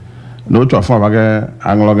aglodomi no to fun ba ga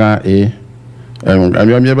angloga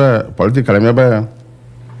ami ba political ami ba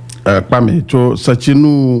Kwame to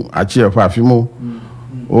sachinu achi fa fi mo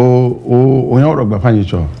o yan ro gba fanyi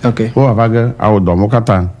cho okay o ba ga awo do mo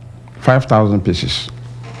kata 5000 pieces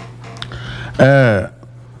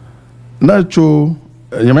na cho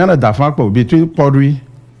yamana da fa ko between podri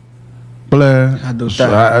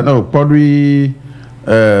no podri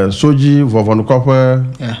soji vovon kopa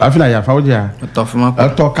afina ya fauja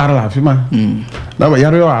to karla afima na ba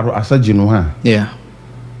yaro asajinu ha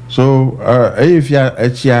so if ya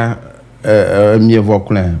echia mi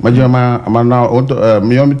evokle majama amana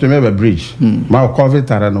mi yomi to me bridge ma covid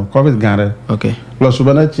tarano covid gare okay plus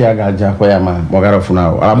subana chia gaja ko ya ma mogara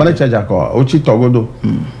funao ala bana chia jako o chi togodo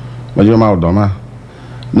majama odoma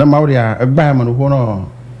na mauria egba ma no hono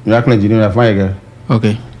you are engineer fine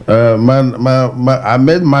okay I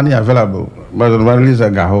made money available but the release a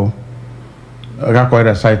gaho ga ko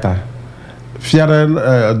era site fiara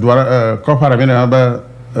compara bene aba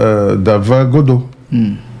da vagodo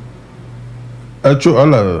acho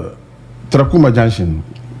ala trakuma junction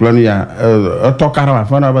plania to karama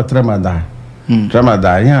fana aba tremada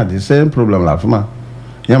ya the same problem la fuma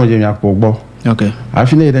ya ma je mi akogbo okay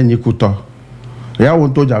afine ida nyikuto ya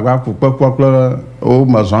won to jagba ku pepoplo o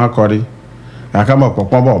mazon akori akama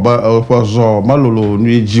popo ba ozo malolo nu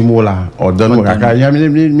ejimola odanu kaka ya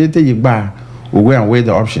mi te yigba we and weigh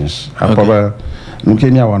the options apoba nous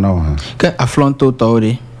qui n'y a pas que affronto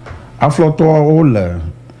tauri affronto au le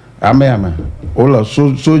amé au le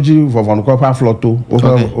soji vont quoi pas affronto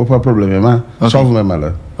au pas problème sauve même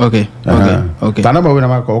là ok t'as pas vu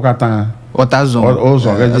na ko kata otazon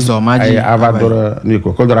ozo maji avadora ni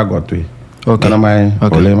ko kodora gotui na mai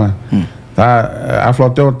problema ta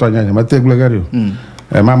affronto to nya ma te glegario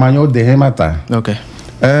ma manyo de hemata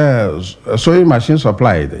sewing machine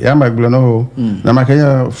supplied ya ma gbleno na ma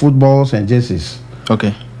kenya footballs and jerseys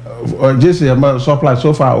jerseys supply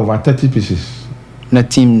so far over 30 pieces na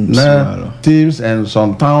teams and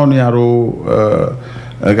some town yaro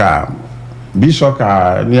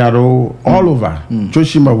bisoka niaro all over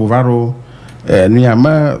choshima buvaro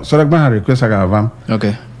niama soragba request aga vam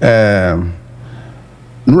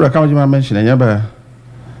nura kama jima mention nyaba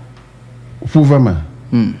fuvama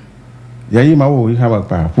ya yi ma wo yi ha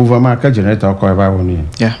ba fuvama ka generator ko ba woni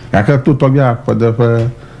ya ka to bia ko de pe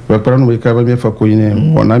no ka ba mi fa ko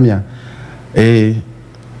yin onamia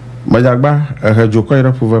majagba joko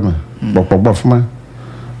ira fuvama bo fuma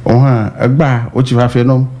oha agba o ti fa fe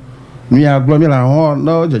no mi aglo mi la ho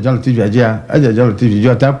no jejal tv ajia ajejal tv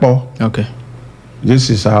jo ta po this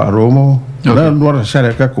is our romo na no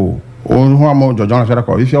share ka ko o ho mo jojo share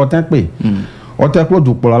ko ifi o ta pe o ta ko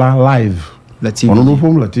du pola live la tv on no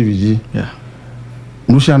pom la tv ji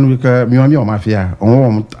nous chanu ka mi o mafia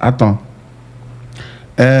on attend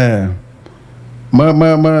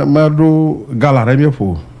ma do galare mi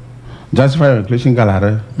fo justify inclusion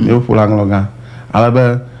galare mi fo la ngloga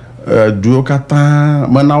alabe duo kata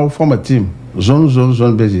mana form a team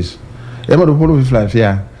zone basis e ma do polo fi fly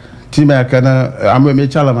fia team ya kana am me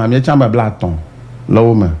chala ma me chamba blaton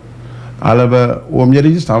lawma alabe o mi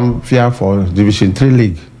register fia for division 3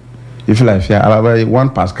 league if like fia alabe 1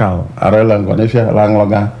 pascal arela ngone fia la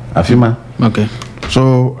ngloga afima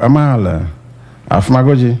so amala afima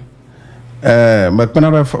goji ma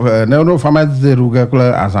penara no fama zeruga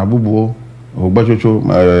kula asabubu o gbachocho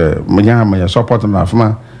manya ma support na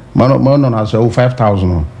afima ma no na so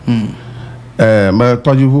 5000 ma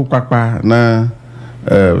toju kwakpa na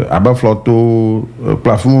abafloto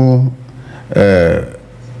plafond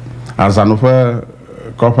azano fa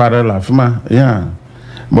compare la afima ya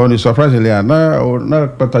bon ni surprise le na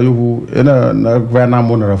patayu na vana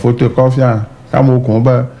mo na photo kofia kamo ko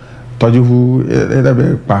ba toju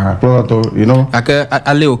be pa ploto you know aka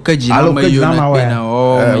ale o kaji na mayo na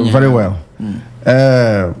very well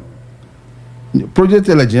project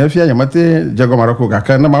la jefia yamate jago maroko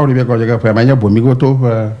gaka na mawri be ko jaga pa manya bomigo to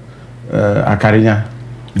akarinya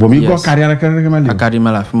bomigo kariara mali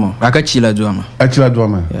akarima la fimo aka chila duama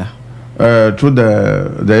through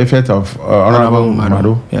the effect of honorable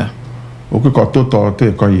Mado oku ko to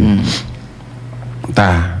te ko yi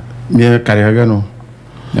ta mi kariaga no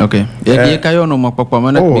ye kayo no mapopo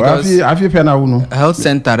mana because afi pena uno health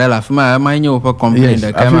center la fima manyo for complain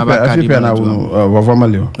da kama ba kadi pena uno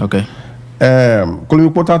wafamalio kuli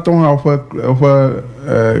potaton of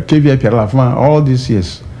KVI per la fima all these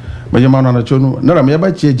years majama na chonu na ra me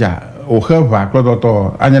ba chieja o heva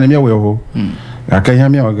klodoto anyane me we ho akanya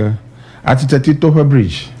me oga atitati to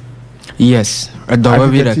bridge yes adowa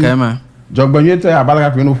vira kama jogbanyete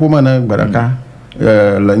abalaga pinu fuma na gbaraka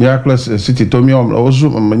la Niaclas city tomium o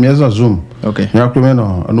zoom mieza zoom Niaclas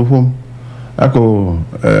no fum ako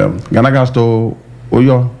ganagasto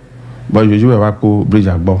oyo ba yoju wa ko bridge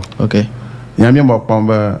agbo nyame mo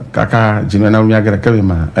pomba kaka jinena mi agara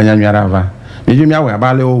kabima anyanyara va mi mi awe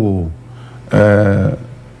abale o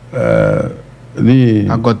ni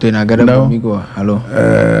agote na gara bomigo allo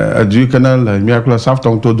adu canal Niaclas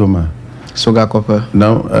safton to doma soga kopa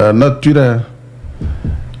no not tuda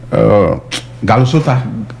Galosota.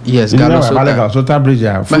 Yes, Galosota bridge.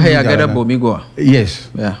 Mahaya gada bomigo. Yes.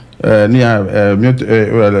 Yeah.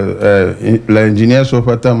 Le engineer so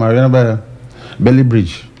fata marina belly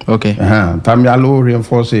bridge. Tam yalo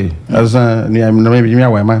reinforce as ni am na me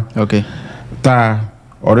wema. Ta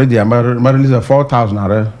already am release 4,000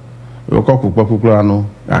 are. Oko kukukuku anu.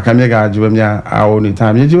 Akame ga jiwem ya awoni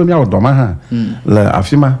tam. Ye jiwem ya odoma ha. Le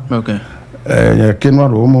afima. Ya kenwa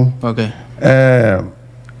romo.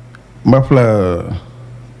 Mafla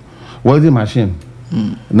welding machine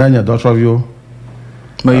nanya dotrovio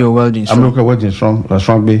mayo welding strong amloka welding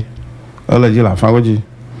strong be alaji la fagoji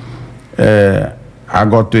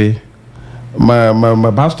agote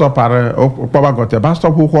ma basto para o pa gote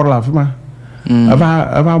basto ku ko la fima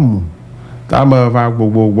ava mu ta ma va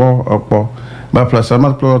gbogbo opo ma plus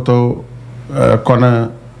ma to kona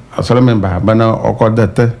asole member bana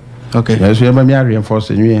okodete ya so ma mi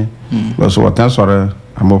reinforce nwie so watan sore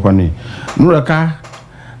amopani nuraka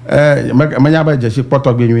manya ba jeshi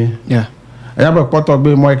poto gbenwi ya be kpɔtɔ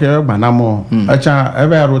gbe mɔ ke gbana mo etsa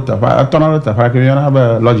ebe ro teƒe etɔna ɖe teƒe ke yɔna be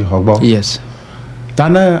lɔdzi xɔ gbɔ yes ta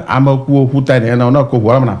ne amekuwo ƒuta ne na ko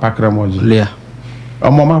ʋua na pakre mɔ dzi lia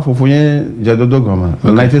ọmọ ma fofo nye dzedodo gɔme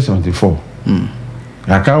 1974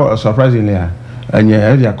 gaka surprisingly enye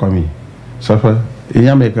RichardKwame Sefe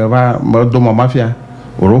inya me ke va do mɔ mafia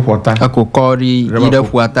oro ƒɔta ako kɔri ide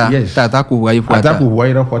ƒuata ta ko ʋua yi ƒuata ta ko ʋua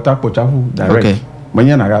yi ƒuata kpotsaƒu direct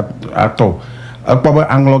menye na atɔ ekpɔ be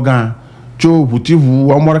Anlo gã tso ʋutiʋu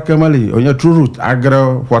wɔmɔ ɖeke meli onye true route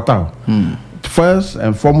agre ƒuata first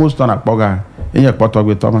and foremost tɔna kpɔ gã enye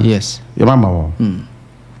kpɔtɔgbe tɔma yes ye ma wɔ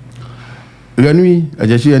renui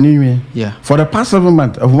edzesi renui for the past 7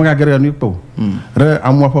 months avuma ka gere renui kpo re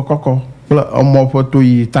amu ƒe kɔkɔ kple emɔ ƒe to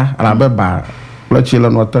yi ta alabe ba kple tsi le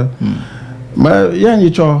nɔte me ya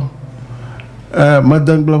nyi tsɔ me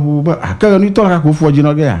dengble ʋu be ake renui tɔ la ka ko fɔ dzi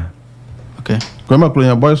nɔ ge ya okay ko me klo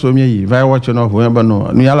nya boy so mi yi vai watch no ʋu be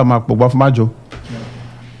no nu ya le ma kpo gbɔ fma dzo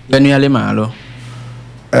renui ale ma alo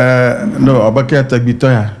no obeke tegbitɔ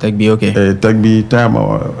ya tegbi okay tegbitɔ ya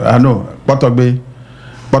mo ano kpɔtɔgbe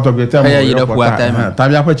ta mo ta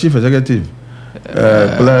bia ƒe chief executive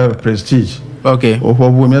kple prestige okay o ƒe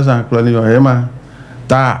ʋu mi sa kple ni yo hema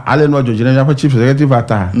ta ale no dzo dzine bia ƒe chief executive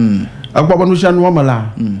ata ekpɔ be nu sia nu wɔme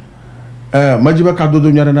la medzi be kadodo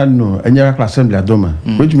nyɔ na no enye kla assembly adome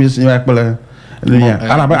which means ni kple ni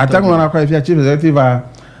ala ba atangu na kwa chief executive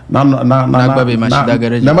na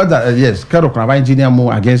yes kero kwa engineer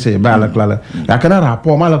mo against ba ala kla la kana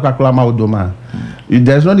rapport ma la kla ma odoma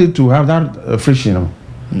there's no need to have that friction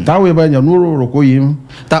ta we ba nya nuru ro ko yim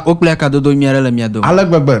ta okple ka dodo miare le miado ala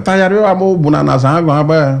gbegbe ta yare wa mo buna na san gwa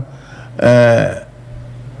ba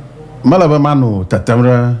mala ba manu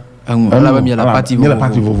tatamra ala ba mi la party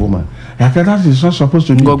vovo ma ya ka that is not supposed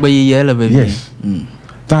to be ngogbe ye le be yes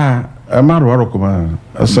ta maru ro ko ma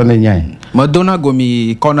asone nyai madonna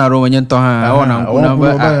gomi kona ro nyen to ha ona kuna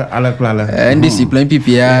ba ala kala discipline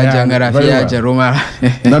pipia jangara fia jeroma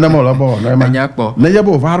na mo la bo na ma nyakpo na ye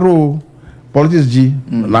bo varo politics ji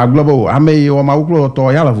na global ame o ma uklo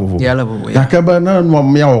to ya la vovo ya ka ba na no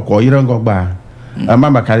me ya ko ire ngogba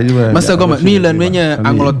ama makari we masa goma ni le nye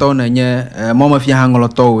Anlo to na nye mo ma fia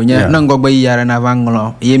Anlo to nye na ngogba yare na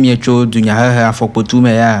Anlo ye mi cho dunya ha afokpotu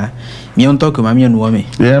me ya mi on to ko ma mi no me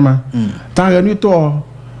yeah ma ta ga ni to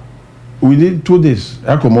we need 2 days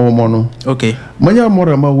akomo mo no okay manya mo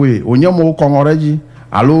ra ma we onye mo ko ngoreji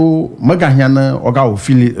alo magahia na oga o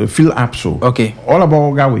feel up so okay all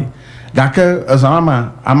about oga we gake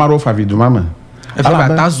azama amaro favidu mama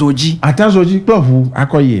ala atazoji klovu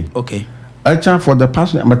akoye okay acha for the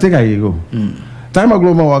past matega yego time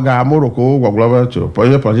aglo oga moroko gwaglo to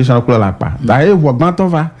politician kula lapa da e wo gban to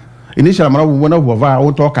va initial mara wo na wo va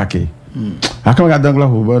o to kake akama ga dangla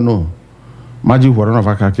ho no maji wo na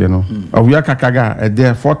va kake no awuya kakaga e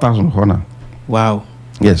there 4,000 hona wow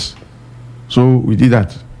yes so we did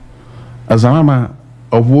that azama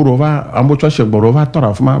ovorova ambocho shegborova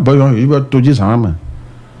torafuma boyo ibe toji sama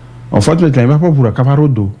unfortunately ba popura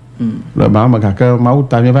kafarodo le ba ma kaka ma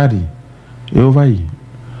uta mi bari e over yi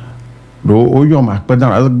do oyo ma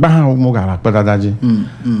pedan gba mo ga la pedadaji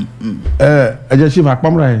eje si va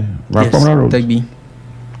pamra ro tegbi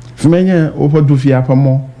fumenye o podu fi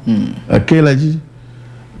apamo keleji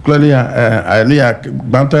klolia ni ya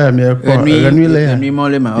gbanto ya mi ko renui le ya renui mo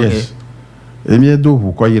le ma okay emi do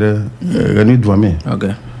hu ko yire renui do me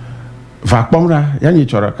okay va pamra ya ni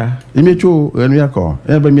choroka emi cho renui ko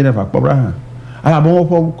e be mi ne va pamra ha ala bon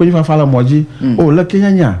ko ni fa fala moji o le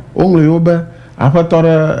kenyanya o ngle yo be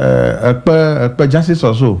afatore pe justice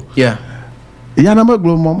also yeah ya na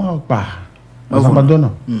maglo mo ma pa abandona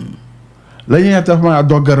le nya ta ma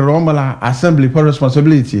dogere ro mala assembly for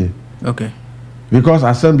responsibility okay because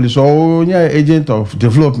assembly so nya agent of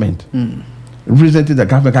development representing the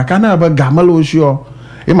government akana ba gamalo sure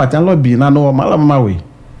e matan lo bi na no mala ma we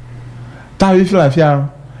ta wi fila fia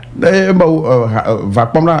va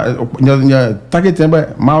pamra nya target tembe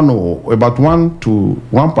ma no about 1 to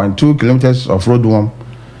 1.2 kilometers of road one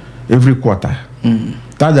every quarter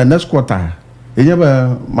ta the next quarter enya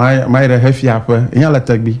ba my refia pa enya la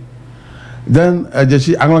tagbi then just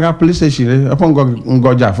Anlo police station upon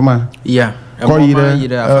ngoja fuma yeah ko yire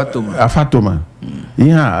afatoma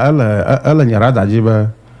ya ala nyara daji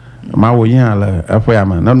ba ma wo ya la apo ya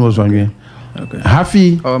ma na no zo nwe okay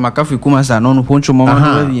hafi o makafi kuma sa no no poncho mo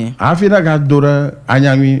no bien hafi na ga dora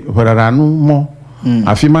anyanwi horaranu mo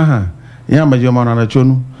afi ma ha ya ma je mo na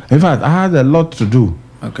chonu in fact I had a lot to do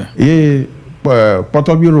okay ye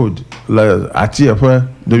Potobi road la ati efe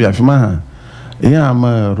do bi afi ma ha ya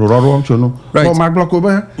ma rororo chonu o ma gloko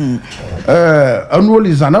ba anu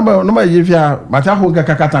oli sana no ma ye fia ma ta ho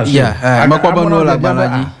kakata so yeah ma kwa ba no la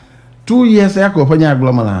balaji 2 years ago panya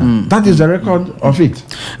glomala. That is the record of it.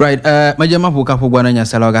 Right. Majama buka po bwana nya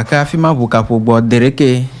saloga ka fi ma buka po bo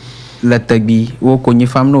dereke la tagbi wo ko ni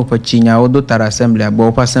fam no pa chinya o do tar assembly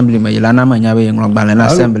bo pa assembly ma ilana ma nya be nglo balen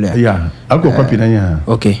assembly. Yeah. Alko copy na nya.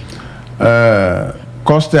 Okay.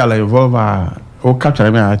 Cost ala involve o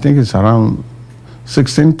capture me I think it's around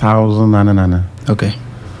 16,000 nana. Okay.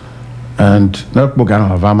 And not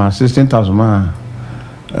bogana vama 16,000 ma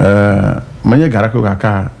manye garako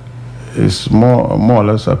kaka is more or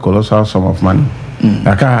less a colossal sum of money.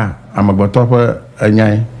 Kaka amagboto pa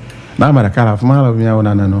anyai. Na ma kala fuma la miya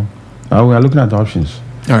wona no. Now we are looking at the options.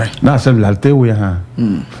 All right. Na assembly alte we ha.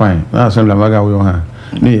 Fine. Na assembly maga we ha.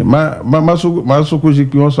 Ni ma su kuji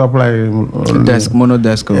ki also apply desk mono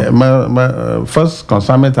desk. Ma first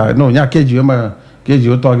consignment no nya keji ma keji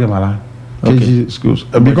o to ge mala. KG schools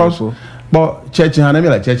because but church ha na me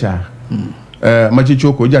la church ha. Ma chi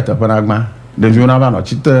choko jata pa na gba. The Viona ba no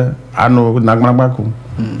chite ano na gba ko.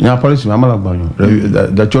 Nya policy ma la gba yo.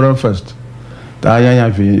 The children first. Ta ya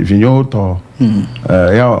vinyo to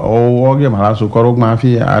ya o ge mala so korok ma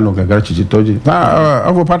fi ano ga gar chichi toji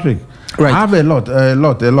Uncle Patrick, right. I have a lot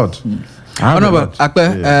Honorable akpe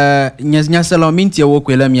nya selo minti wo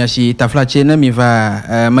kwela miashi taflache na mi va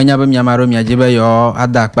manyaba miamaro miajibe yo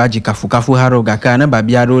ada akpa jikafu haro gaka na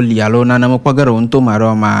babiaro lialo na mo pagaro nto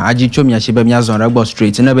maro ma ajicho miashi be miazon ragbo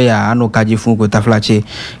street na be ya ano kaji funko taflache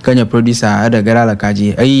kanya producer ada garala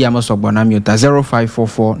kaji ayi ya maso na miota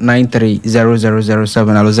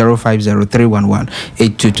 0544930007 alo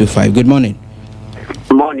 0503118225. Good morning.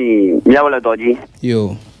 Morning, miawala doji.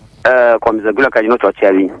 Yo. Kwa mzagula kaji no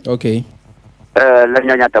chochevi. Okay. La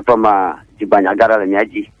nyanya tapama jibanya gara la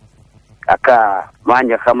nyaji aka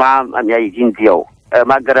manya kama amya jindio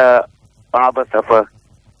magara baba safa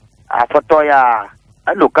afato ya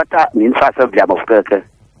alukata min fasa bya bafkaka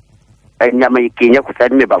nyama yikinya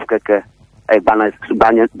kusani me bafkaka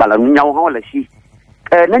bala nyawo hola shi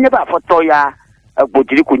nanya ba foto ya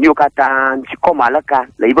bojiri kunyo kata nchikoma laka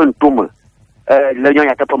la ibn tuma la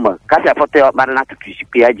nyanya tapama kasi foto ya marana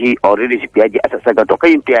tukishipiaji already shipiaji asasa gato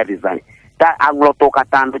kayin pia design ta Anlo to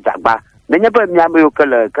katando jagba nenya ba miame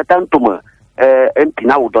yokala katantuma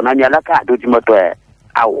empina udona mialaka dojimoto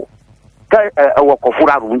awo ka awo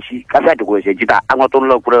kofura runchi kasa de goje jita Anlo to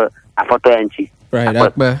lo kura afoto yanchi. Right,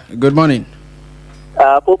 Akba. Good morning.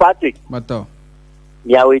 Po Patrick. Mato.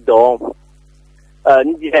 Miawe do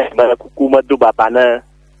ndi ba kukuma do babana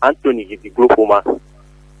Anthony di grupo ma.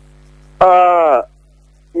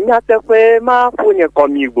 Nyate fe ma funye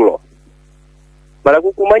komiglo. Mara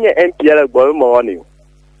kukumanya MPL gbo mo woni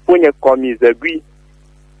funye komize gui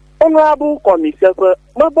Honorable Kwame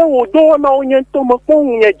maba wo do na onye to mo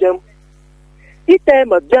funye jem ite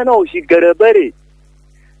ma bia na o shi garabere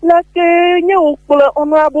la ke nya o kula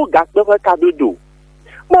Honorable Gakpe kadudu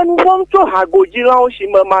manu won to hagoji la o shi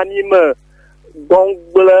ma mani ma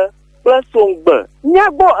dongbla plus songba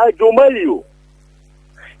nya gbo ajomalio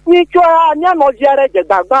ni chwa nya no jare je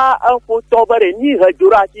gbagba afo to bare ni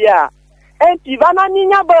hajura tia enti vana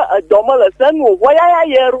ninya ba domala sanu waya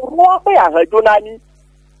ya ruwa ba ya hajunani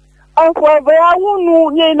afwa ba ya wonu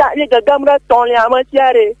ni na ye gagamra ton ya ma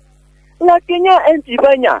tiare la kenya enti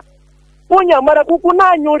banya wonya mara kuku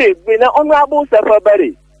na nyore gbe na Honorable Sefe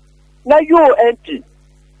bare na yo enti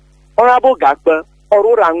Honorable Gakpe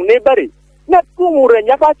orura ne bare na kumure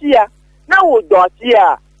nya fatia na wo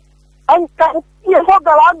dotia anka ye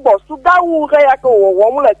hogala gbo su dawu ga ya ko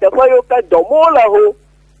wo mu la Sefe yo ka domola ho.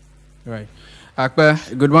 Right. Akpa,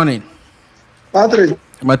 good morning. Patrick.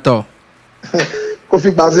 Mato. Kofi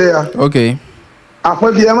Bazea. Okay.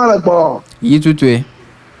 Akpa biema la gbo. Yi tutwe.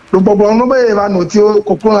 Lu bobo no be va no ti o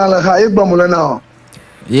kokun la ha e gbo mo le na.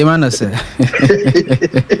 Ye mana se.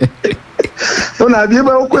 Ona bi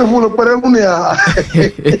ba ko e fu lo pere mu ni a.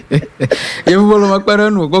 Ye fu lo makpere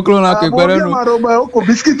nu, koklo na ke pere nu. Ma ro ba ko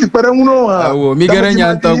biscuit pere mu no ha. Awo, mi gere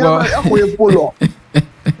nya ntogo. Ko e fu lo.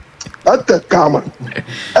 Ata kama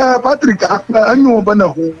Patrick anyo bana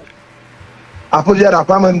ho apoja ra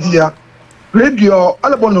pamandia radio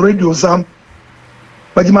alabon radio sam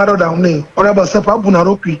bajimaro da hune Honorable Sefe abuna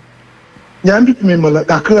ropi nyambi pimemala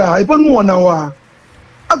kakra ibanu wona wa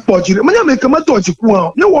agbojire manya me kama toji ku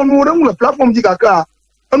an ne wonu re mu platform ji kakra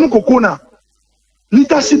anu kokona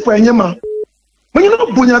leadership enyema manya no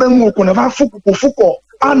bonyare mu ko na va fuko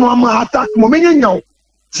anu ama attack mo menya nyaw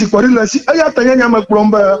sikori la si ayata nyanya ma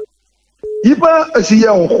plomba Iba asiye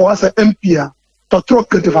on croise MPA to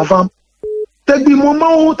troque de fam tegbi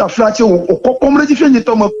moment où ta flaché o comme le différent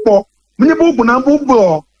to me po mini bo na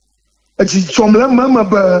bo ati chomla mama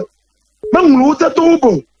ba mangulu ta to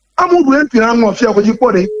bo amudu MPA ngo fia ko ji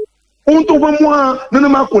pore on to ba moi nana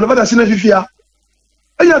ma ko la va da sina fifia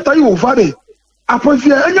aya ta yo vare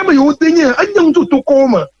apofia anya me yo tenye anya ntu to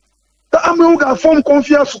koma ta ame o ga form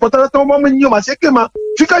confiance ko ta ta mo nyi ma se kema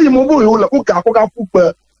fika yi mo bo yo la ko ga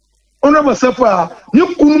pupa ona ma sefa ni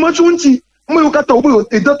kunu ma chunchi mo yo ka ta o bo yo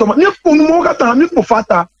te to ma ni kunu mo ka ta mi ko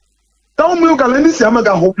fata ta mo yo ga le ni se ama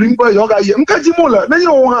ga hopling boy yo ga ye nka ji mo la na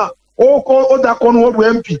yo ha o da ko no wo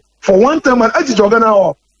MP for one time and aji joga na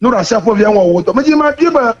o no ra sha fo via wo wo to ma ji ma bi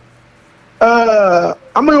ba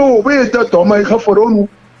ame yo be to ma ka fo nu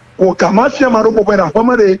ko kama fia ma ro bo na fa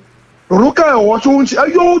ma re ruka o chunchi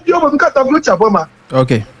ayo dio ba nka ta fucha ba ma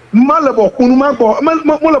okay mala bo kunu ma bo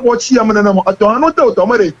mo la bo chi amana na mo to anu to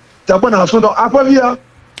ma re ta ba na so to afa via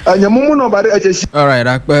anyamumu no ba re ajeshi. All right,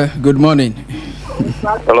 Akpe, good morning.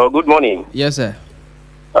 Hello, good morning. Yes, sir.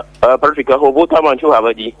 Perfect. Voltaman chu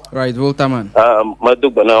habaji. Right, Voltaman.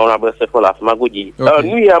 Maduk bana honorable Sefe la magoji. Okay.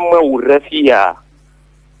 Nu ya ma urafia.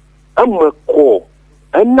 Ko.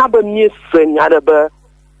 Na ba mi senya da ba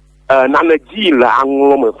na na ji la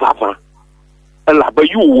Anlo me fafa. La ba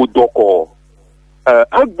yu doko.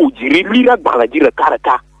 Agbojiri lira gbala jira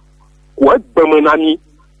karaka. Ko agba na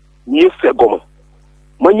ni segoma.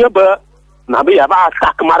 Manya ba na be ya ba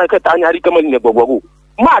attack maraka tanyari kamal ne gogogo.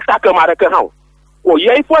 Ma attack maraka hawo. O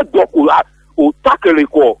ye fo doko o takele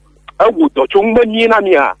ko awu do chungba ni na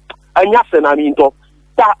mi a anya se na mi nto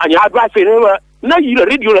ta anya advice ne na yi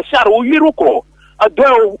radio la share o yiro ko ado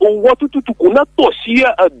o wotututu ko na to si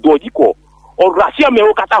adodi ko o rasia me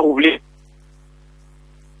o kata hovle.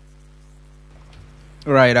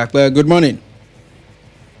 Right, Akpe, good morning.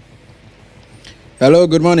 Hello,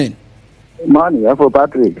 good morning. Morning,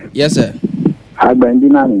 Patrick. Yes, sir.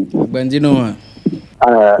 Agbendino.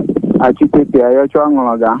 Achitete ayocho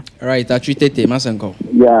ngologa. Right, achitete masenko.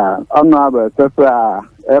 Yeah, honorable Sefe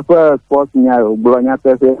efe sports nya oglonya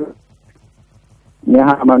Sefe. Nya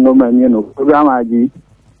ha manoma no program aji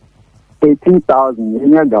 18,000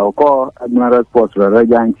 nya ga ko admiral sports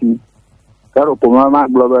rajanchi. Karo kuma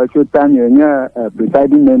global show time nya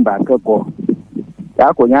presiding member ko.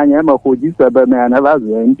 Ya ko nya nya ma ko ji sebe me na ba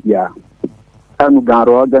zentia. Anu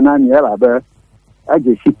garo gana ni era be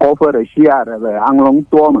aje shi kofa da shi ara be anglong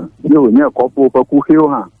toma yo ne kopo pa ku hiu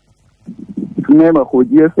ha ne ma ko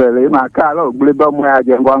ji sele ma ka lo gle ba mo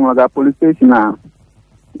aje ngwa ga police station na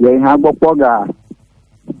ye ha gbopo ga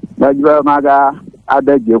ba ma ga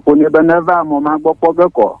adaje ko ne be na va mo ma gbopo ga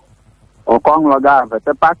ko o ko nglo ga fe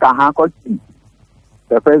te pa ka ha ko ti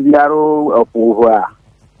te fe ziaro ofu ha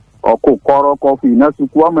o ko koro ko fi na su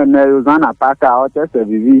ko me ne yo zana pa ka o te se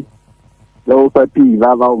vivi lo fa pi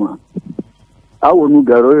va ma awo nu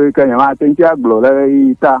garo ka nya atenki aglo le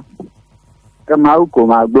ita ka ma ko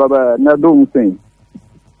ma aglo ba na do nsin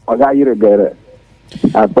o ga yire gere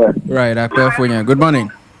apa Right, Akpe Funya. Good morning.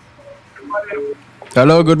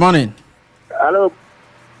 Hello, good morning. Hello.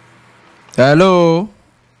 Hello.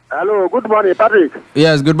 Hello, good morning, Patrick.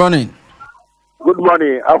 Yes, good morning. Good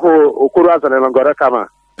morning. Ako okuru asane ngora kama.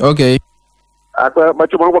 Okay. Akwa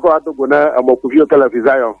machuma ngoko atu gona amokuvio kala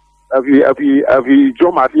vizayo. Avi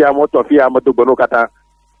Joma fia moto fia moto bono kata.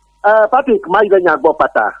 Patrick mai nya gbo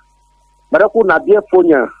pata. Baraku na bie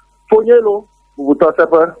fonyelo bubuto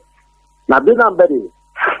Sefe. Na bie na mbedi.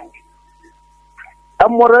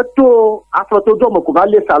 Amoreto afroto do mo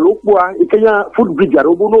kubale salopua ikenya food bridge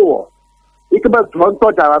arobuno wo. Ikeba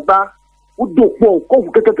tonto jaraba udo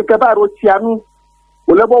ko keke ba ro tianu.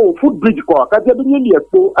 Olebo food bridge ko ka je bi ni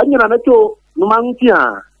epo anyina na to no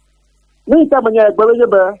mantia. Ni ta manya egbe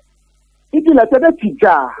be Ibi la tebe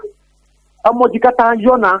tija amojikata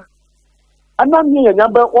yona anami nya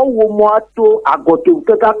be owo mo ato agoto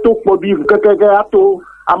keka to pobi keka ato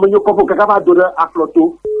amonyo kofo keka ba do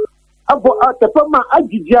afloto abo atepama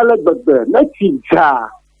ajijiale gbegbe na tija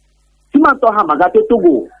timanto ha magate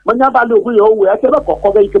togo manya ba le ogun yo we atebe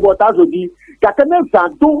kokko be ikebo tazodi kakene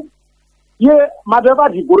zando ye madeva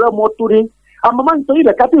di bore moturi amama nto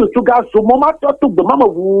ile kati sugar so mama to gbe mama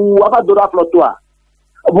wu abado afloto a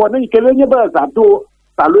Bona ikelenye ba zato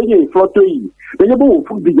salonye floto yi benye bo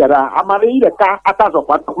fu bijara amare ile ka atazo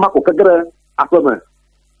kwa mako kagere akoma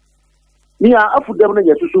ni a afu dem na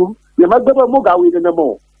yesusu ye magbe mo ga wi ne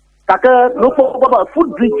mo kaka no fo baba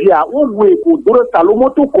food bridge ya wo we ko doro salomo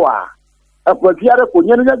to kwa apo tiare ko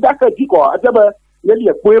nyene nya daka ji ko ataba yeli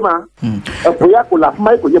ekpoema apo ya ko la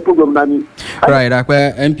mai ko ye program nani. Right,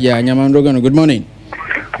 Akpe MP Anyamandrogo. Good morning.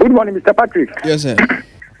 Good morning, Mr. Patrick. Yes, sir.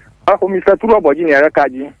 Mr. Turoboji ni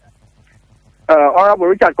Erekaji. Honorable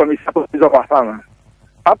RichardKwameSefe is of our farmer.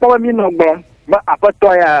 Papa mi no gbon, ba apato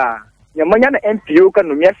ya. Ya manya na MPO kan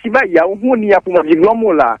no mi asiba ya hu ni ya puma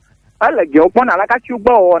biglomo la. Ala ge opon ala ka chu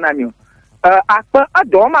gbo na mi. Apa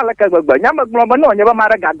ado ma la ka gbagba nya ma gbon ba no nya ba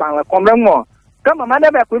mara gadban la komre mo. Come on,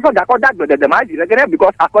 never prefer that contact with the magic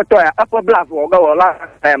because I got to upper blast or go last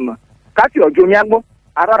time. Catch your junior,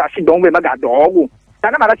 I rather she don't wear my dog.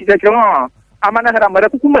 Tanamara, she said, I'm another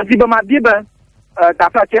Marakuma Ziba Madiba.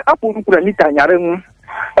 Tafache up to Nita Yarun.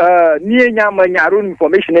 Near Yamarun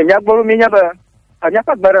information and Yaboro Minaba. And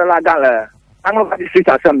Yapa Barra Lagala. I'm not the street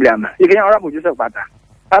assembly. You can arab with yourself.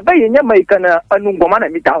 I bet you never make an woman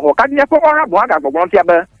and Mita or can you for Waga for one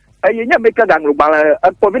fiber. You never make a gun rubala,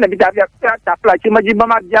 a Povina Vitavia, like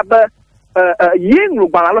Majibama Jabba, Yin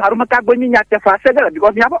Rubala, Harumaka at the Fasada,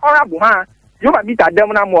 because you have Arabu, you might meet a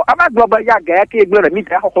Demonamo, about Global Yaga,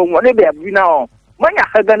 meet a home, whatever you know. When you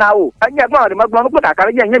heard now, and you have not put a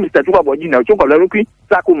Caribbean Mr. Tuabogino, Chocolate,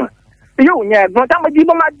 Sakuma. You never not a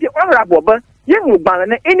Majibama Arabu. Young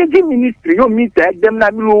Rubala, energy ministry, you meet them,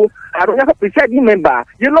 Nabu, I don't have a presiding member,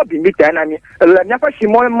 you lobby meet enemy, never see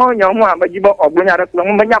more young one, but you or Bunyara,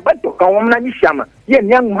 but to come Shama,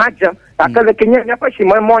 young Maja, I tell the Kenyan never see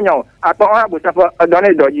more young. I thought I would have a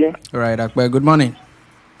donate dodgy. Right, Akbar, good morning.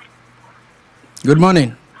 Good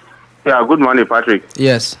morning. Yeah, good morning, Patrick.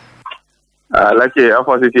 Yes. Like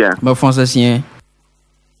opposite here. Ma Francis here.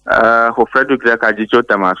 Frederick Zakajicho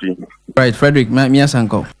Tamafi. Right, Frederick, me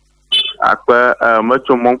uncle. Akpa much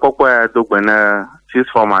mon kokwa to when 6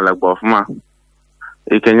 formal like bofma.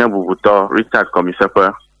 E Kenya bubuto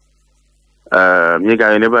RichardKwameSefe. Me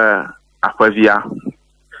ga never afavia.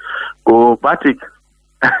 Ko Patrick.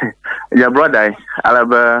 Your brother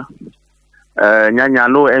alaba nyanya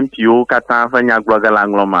no MPO kata fanya global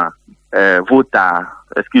angloma voter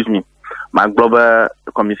excuse me ma global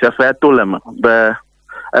KwameSefe tolem be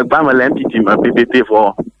agba me MPT ma PPP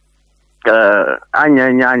for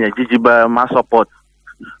anya jijiba ma support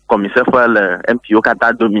KwameSefe le MPO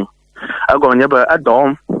kata domi agonye ba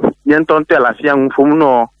adom nyentonte la fia ngfum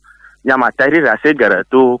no nyama tari ra segara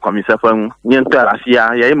to KwameSefe nyento la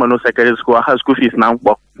fia ya imono secondary school fees na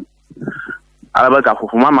npo alaba ka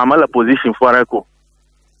fufuma mama la position for eko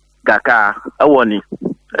gaka awoni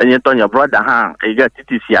enyeto nya brother ha ega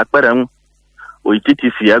TTC akperem o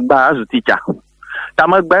TTC agba azu teacher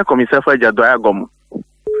tamagba KwameSefe jado agom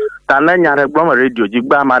tana nyare gbom radio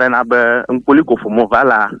jigba mare na be nkoli ko fumo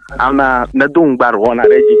vala ama na dungbar wona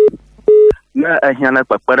reji na ehiana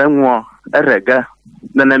kpakperem wo erega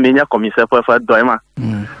na menya KwameSefe fa doima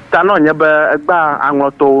tana nya be agba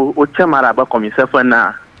anwoto o chemara ba KwameSefe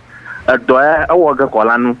na doya awoga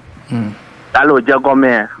kolanu alo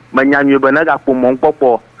jagome manyanyu bana ga pomon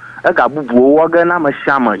popo ga bubu woga na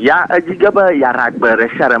mashama ya ajigaba ya ragbere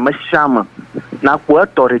shara mashama na ko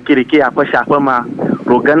tore kiriki akwa shafa ma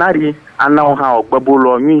roganari anawo ha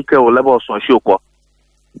ogbabulo nyike o lebo so shoko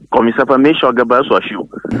KwameSefe me shoga ba so shu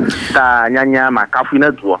ta nyanya makafu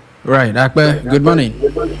na duo. Right, Akbar, good morning.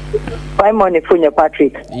 Fine morning, Funya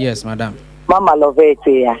Patrick. Yes, madam. Mama love it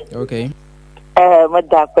here. Okay.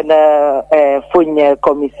 Madakana Funya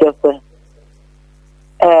KwameSefe.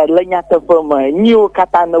 Lenya tafoma nyo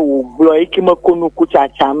katana wo blo ikima konu kucha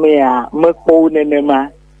chamea mekpo nenema.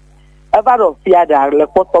 Evaro fiada le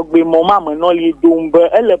potogbe mo mama no li dumbe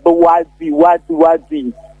elebe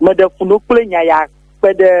wazi medefuno plenya ya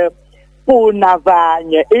pede po nava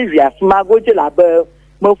nye area smagoje labe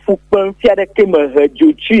mefukpen fiada keme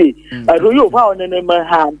hejochi royo va onenema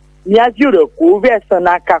ha niazure ko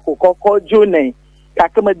vesana ka kokoko jone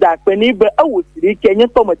kakeme dakpe ni be awusiri kenye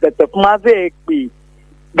to metetefuma ve ekpi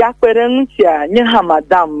gakperentia nye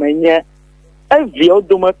hamadam menye evio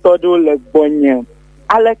domotodo le gbonye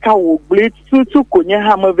aleka wo gble tutu konye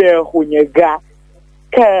hamave honye ga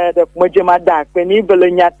ke de mojema dakpe ni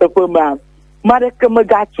bele nyatefe ma mare keme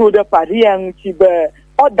ga chode parian ti be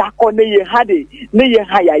odako ne ye hade ne ye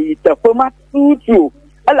haya yitefe ma tutu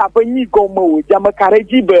ala be ni gomo wo jama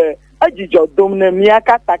kareji be ajijo dom ne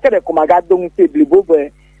miaka takere komaga dom se blibo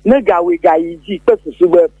be ne gawe ga yiji pesusu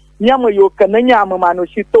be nyama yo kana nyama mano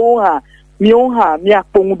shito ha mi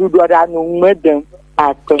akpongu do da no medem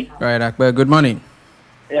akon. Right, Akbar, good morning.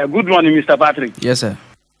 Yeah, good morning, Mr. Patrick. Yes, sir.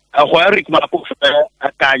 Eric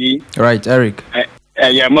Akayi. Right, Eric.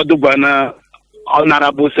 Yeah, Madubana,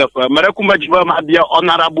 Honorable Sefe. Merekumba jiba mabia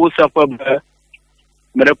Honorable Sefe.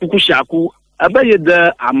 Merekukushaku. Abaye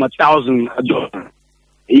de am $1,000.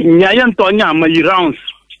 Nyayan tonya am rounds.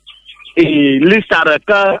 Lista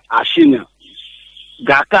ka ashina.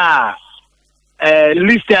 Gaka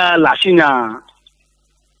lista lashina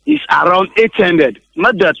is around 800,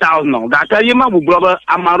 not the 1,000. Gaka yema bu brother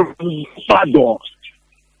amaru pado.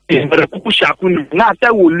 Merekukushaku na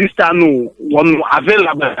ta wo lista no one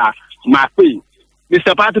available ma pay.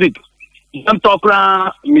 Mr. Patrick, I'm talking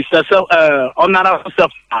Mr. Honorable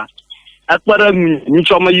Sefe. Akpara ni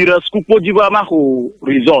choma yira skupo jiba ma ho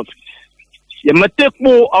result. Ye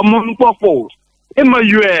metekpo amon popo.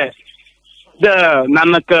 yue de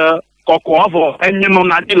nanaka koko enye no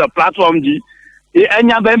na di la platform di e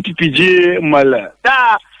enya ba MPPG mala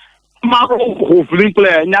ta ma ko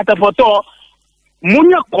flinkle nyata foto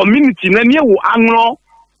munya community na nie wo Anlo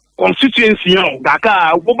constituency yon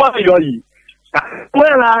gaka wo ba yo yi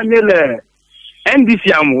wala ne le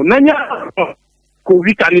NDC amu na nya ko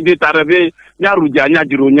wi candidate arabe nya ruja nya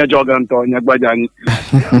jiro nya joganto nya gbajani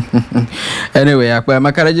anyway akwa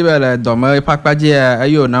makaraji bela doma pakpaji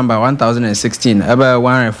ayo number 1016 aba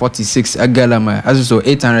 146 agalama azuso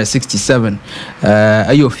 867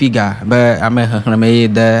 ayo figure ba amehme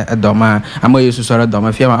de doma amoyo susora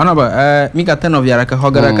doma fiama onaba mika 10 of yaraka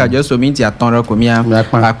hogara ka jo so minti atonra komia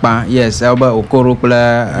akpa yes aba okoro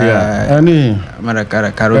pla ani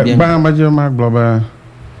marakara karobien ba maje ma global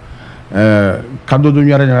kado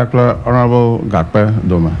dunyara nyakla honorable gakpe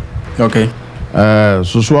doma okay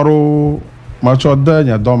suswaro ma choda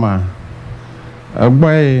nya doma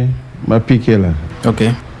agbai ma pikela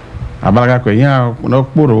okay abalaga ko ya no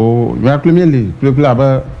kporo ya klumeli klukla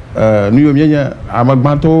ba nuyo mienya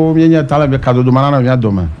amagbanto mienya tala be kado do manana nya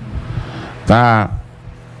doma ta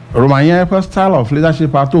romania first style of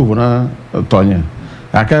leadership atu na tonya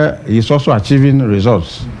aka is also achieving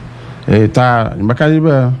results ta makali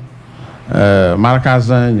ba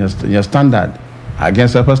markazan your standard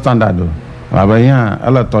against the standard abaya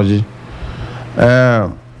ala toji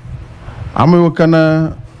amu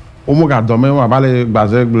kana umuga dome wa bale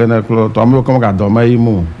gbaze glena klo to amu ko ga dome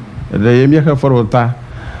imu de yemi ka forota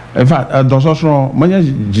in fact dososo manya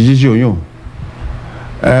jijiji oyun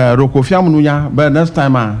roko fiamu nunya but next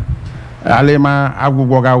time alema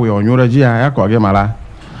agugbo ga we oyun reji ya ko ge mala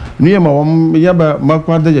ni ma won yeba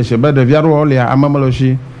makwa de je be de viaro olia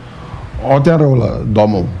amamaloshi otero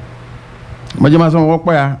domo majima so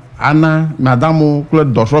wokpa ya ana madamu kle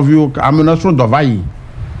dosovio amuna so dovai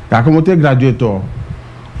ya ko mote graduate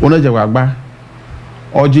ona je gbagba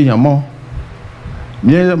oji yan mo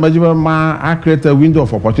mi majima ma a create a window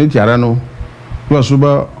of opportunity arano plus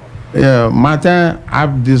suba matin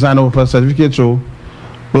app design of certificate so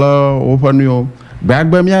plus open yo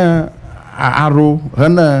gbagba mi aro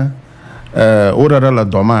hana orara la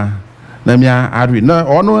doma na mi arui na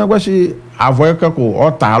onu egwashi avoye kako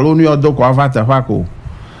o talo ni odo ko avata fako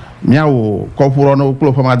miawo ko puro no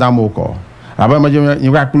klo pa madam ko aba ma je ni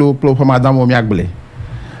wa klo pa madam mi agbele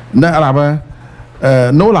na araba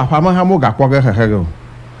no la pa ma ha mo ga ko ga ga go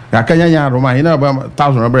ya kanya nya roma ina ba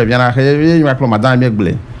 1000 bra bia na he ni wa klo madam mi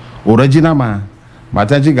agbele original ma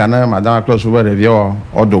mataji gana madam klo suba review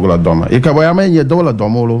o dogla doma e ka boya ma nye dogla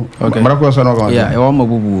domolo mara ko so no ko ya e o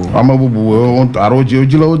mabubu on aroji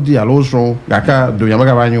ojilo di aloso gaka do yama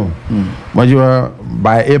ga banyo majiwa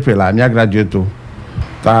by April la mi graduate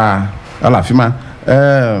ta ala fima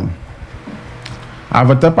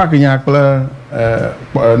avata pak nya kla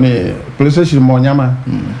ni PlayStation mo nyama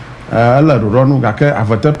ala ronu gaka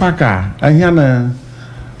avata paka anyana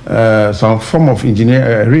some form of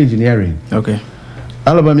re-engineering okay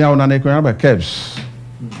alaba miawo na neko aba caps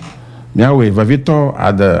miawo vavito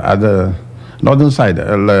at the northern side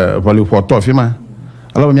le voli porto fima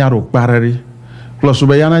alaba miaro parari plus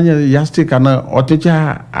ubayana yasti kana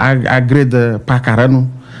otecha agrade pakaranu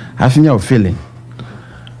afinya feeling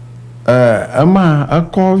ama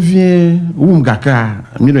akovie gaka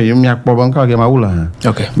miro yemia kpoba nka ge mawula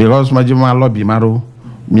okay because majima lobby maro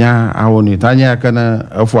mia awoni tanya kana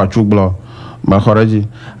afu achuglo ma khoraji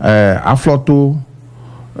afloto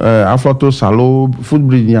salo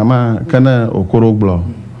footbridge nyama kana okoro glo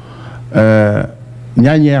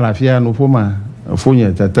nyanye la fia no foma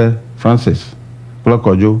fonye tete Francis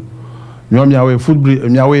Klokojo nyomiawe footbridge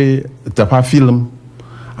miawe tapa film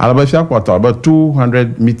alaba fia kwata ba 200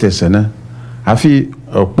 meters na afi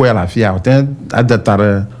po la fia ten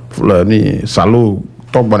adatare ni salo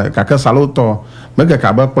to bone kaka salo to mega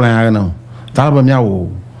ka ba plan na talaba miawo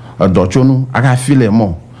dochonu aka file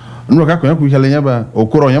mo nro ka ko hele nyaba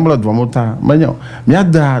okoro nyamba do mota manyo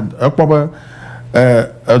miada akpoba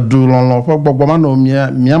du lon fo gbogbo ma no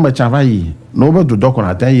mia ma chava yi no ba du doko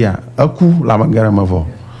na tan ya aku la magara mavo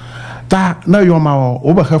ta na yo ma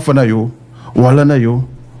o ba khafa na yo wala na yo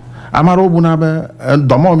amaro bu na ba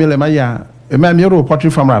do mo mi le ma ya ma mi ro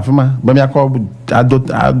pottery farm rafima ba mi akọ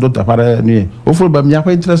adot para ni o fu ba mi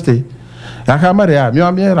akọ interested ya ka mare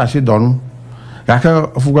ya mi Rashid donu ya ka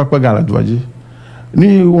fuga kwa gala duaji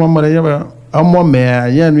ni wo mare ya ba amo me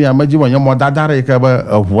ya nu ya maji won ya mo dadare ka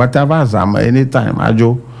ba whatever zam anytime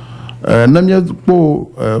ajo na mi po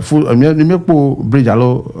mi po bridge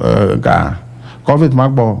alo ga covid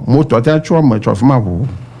magbo moto ta chuo mo cho fuma bu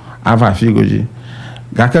ava figoji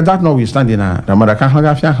Gaka that notwithstanding na mother can have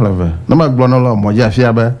a clever. No more glonolo, Moja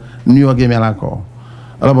Fiaba, New York game alcohol.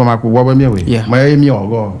 Alaba Maku Waba Mewe, my me or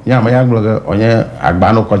go, ya my young blogger on your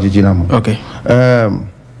Agbano Kojinam. Okay.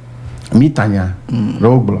 Mitanya,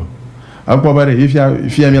 Rogblo. I'll probably if you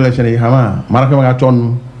are military Hama,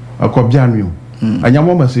 Maracamaton, a Cobjanu, and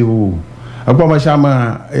Yamoma Sivu. A Poma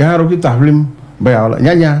Shama, Yarokita Rim, by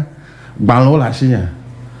Yanya, Banola Senior,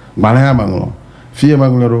 Banamanglo, Fia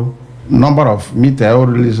Maglero, number of meter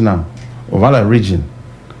release now of our region.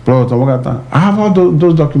 I have all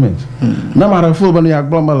those documents. No matter full when you are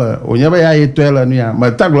global, or never I tell a new,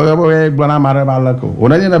 but Taglo, Blanamarabalako,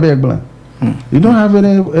 or any other blank. You don't have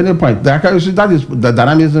any point. That is the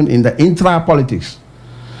dynamism in the intra-politics,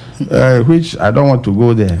 which I don't want to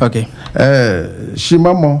go there. Okay.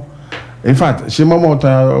 Shimamo, in fact,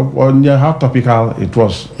 Shimamo, on how topical it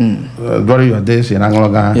was during your days in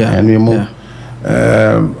Angloga and we move.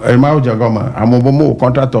 Emau Jagoma, a mobile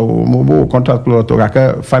contract or mobile contract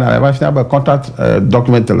to final contract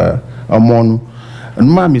document among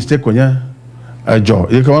my mistake on a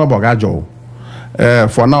job. You can about a job.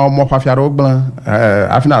 For now, more Pafia Oglan,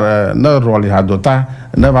 after no role had dota,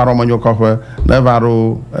 never Romanio Copper, never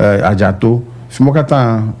Ajato,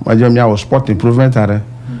 Fimokata, my Jamia was sport improvement, and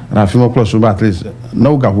I feel close to at least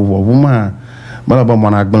no Gabu woman, Malaba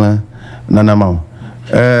Monaglan, Nanamo.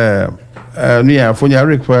 Near Funya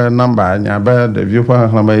Rick number, and your bed, the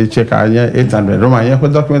viewer, check 800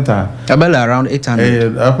 Roman, document around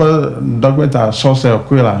 800. Upper document source of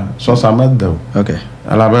Quilla, source of Meadow. Okay.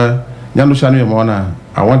 Alaba. I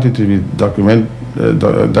want it to be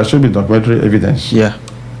there should be documentary evidence. Yeah.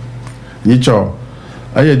 Nicho,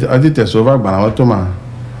 I did a over Banatoma.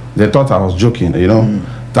 They thought I was joking, you know.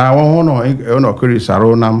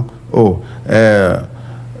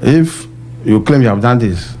 If you claim you have done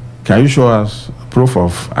this, can you show us proof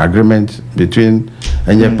of agreement between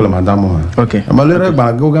Enye Madame? Okay. I'm a little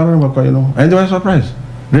bit, you know, and they were surprised.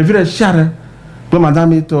 Review share,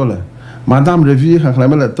 Madame told her. Madame review her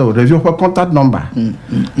review her contact number.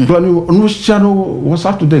 No channel was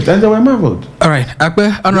up to date, and they were marveled. All right,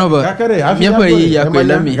 Akbe, honorable. Kakare,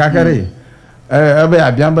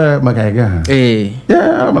 Abiamba Magaga. Eh,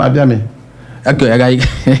 yeah, I'm Abiame. Okay,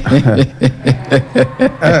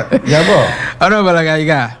 honorable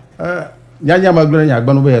Gaiga. Yaya Magana,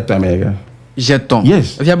 Banway Tamega. Jeton.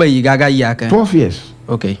 Yes, Gaga Yaka. 12 years.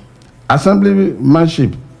 Okay.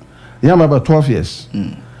 Assemblymanship. Yam about 12 years.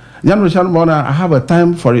 Young Richard Mona, I have a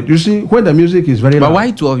time for it. You see, when the music is very loud. But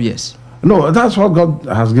why 12 years? No, that's what God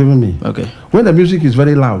has given me. Okay. When the music is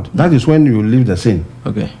very loud, that is when you leave the scene.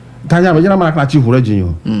 Okay. Tanya, but you know, my chief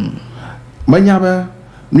regime. Manyaba,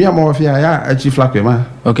 Niamofia, a chief Lakema.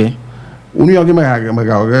 Okay.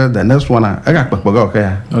 The next one, I got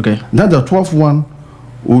Papaga. Okay. Then the 12th one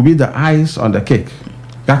will be the ice on the cake.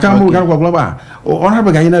 Kakamu Gagwa, or I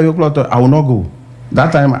will not go.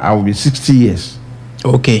 That time I will be 60 years.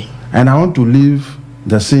 Okay. And I want to leave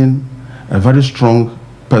the scene a very strong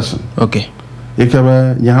person. Okay.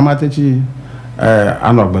 Ikebe Nyahamatechi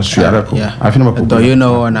Anlo Basuareko. I feel do you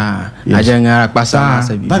know na ajenga pasa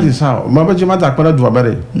sabi. That is how. Mabajima ta kwala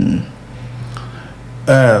duabare.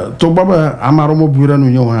 To baba amaromo bura no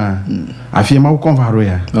nyo ha. Afima konvaro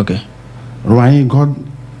ya. Okay. Rwani, God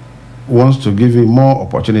wants to give you more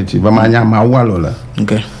opportunity. Bamanya mawalola.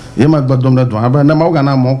 Okay. Yema gbadom na duaba na mawga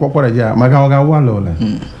na mo kokore ja magawaga walola.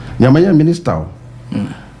 Nyamanya minister.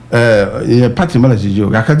 Party manager,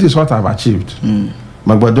 this is what I've achieved.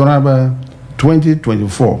 Magbadona ba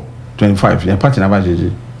 2024, 25. Yeah, party na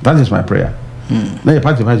that is my prayer. Na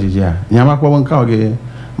party ba jiji. Nyama kwa wanka oge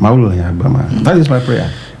mawulo ya gbama. That is my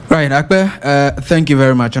prayer. Right, Akbe, thank you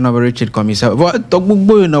very much, Honorable RichardKwameSefe. What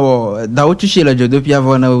dogbo no da ochu shela jodopia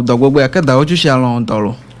vo na dogbo aka da ochu shela on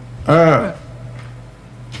tolo.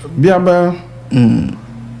 Biaba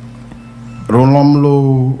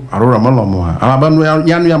Rolomlo Arora Malomo. Alabano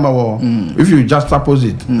Yanu Yamawo. If you just oppose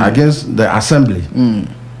it against the assembly,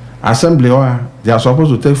 they are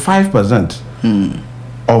supposed to take 5%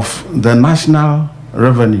 of the national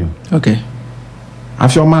revenue. Okay.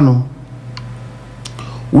 Afiomano.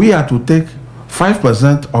 We are to take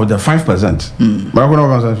 5% of the 5%.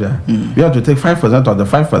 We have to take 5% of the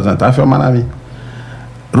 5%. Afiomano.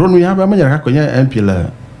 Ronu Yaba Maya MP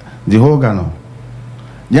the whole Ghana.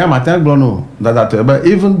 Yeah, my tell Blono that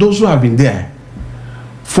even those who have been there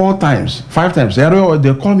 4 times, 5 times,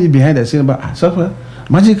 they call me behind the scene, but Sefe,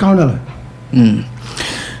 magic counter.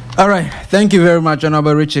 All right. Thank you very much.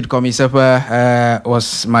 Honorable RichardKwameSefe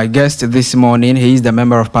was my guest this morning. He is the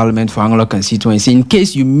Member of Parliament for Anlo constituency. In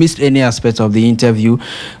case you missed any aspect of the interview,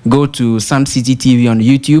 go to Sun City TV on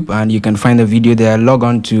YouTube and you can find the video there. Log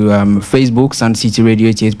on to Facebook, Sun City Radio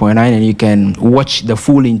 88.9, and you can watch the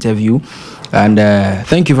full interview. And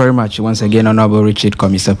thank you very much once again, Honorable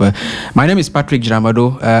RichardKwameSefe. My name is Patrick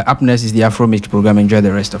Dramado. Up next is the Afro Mix program. Enjoy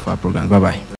the rest of our program. Bye-bye.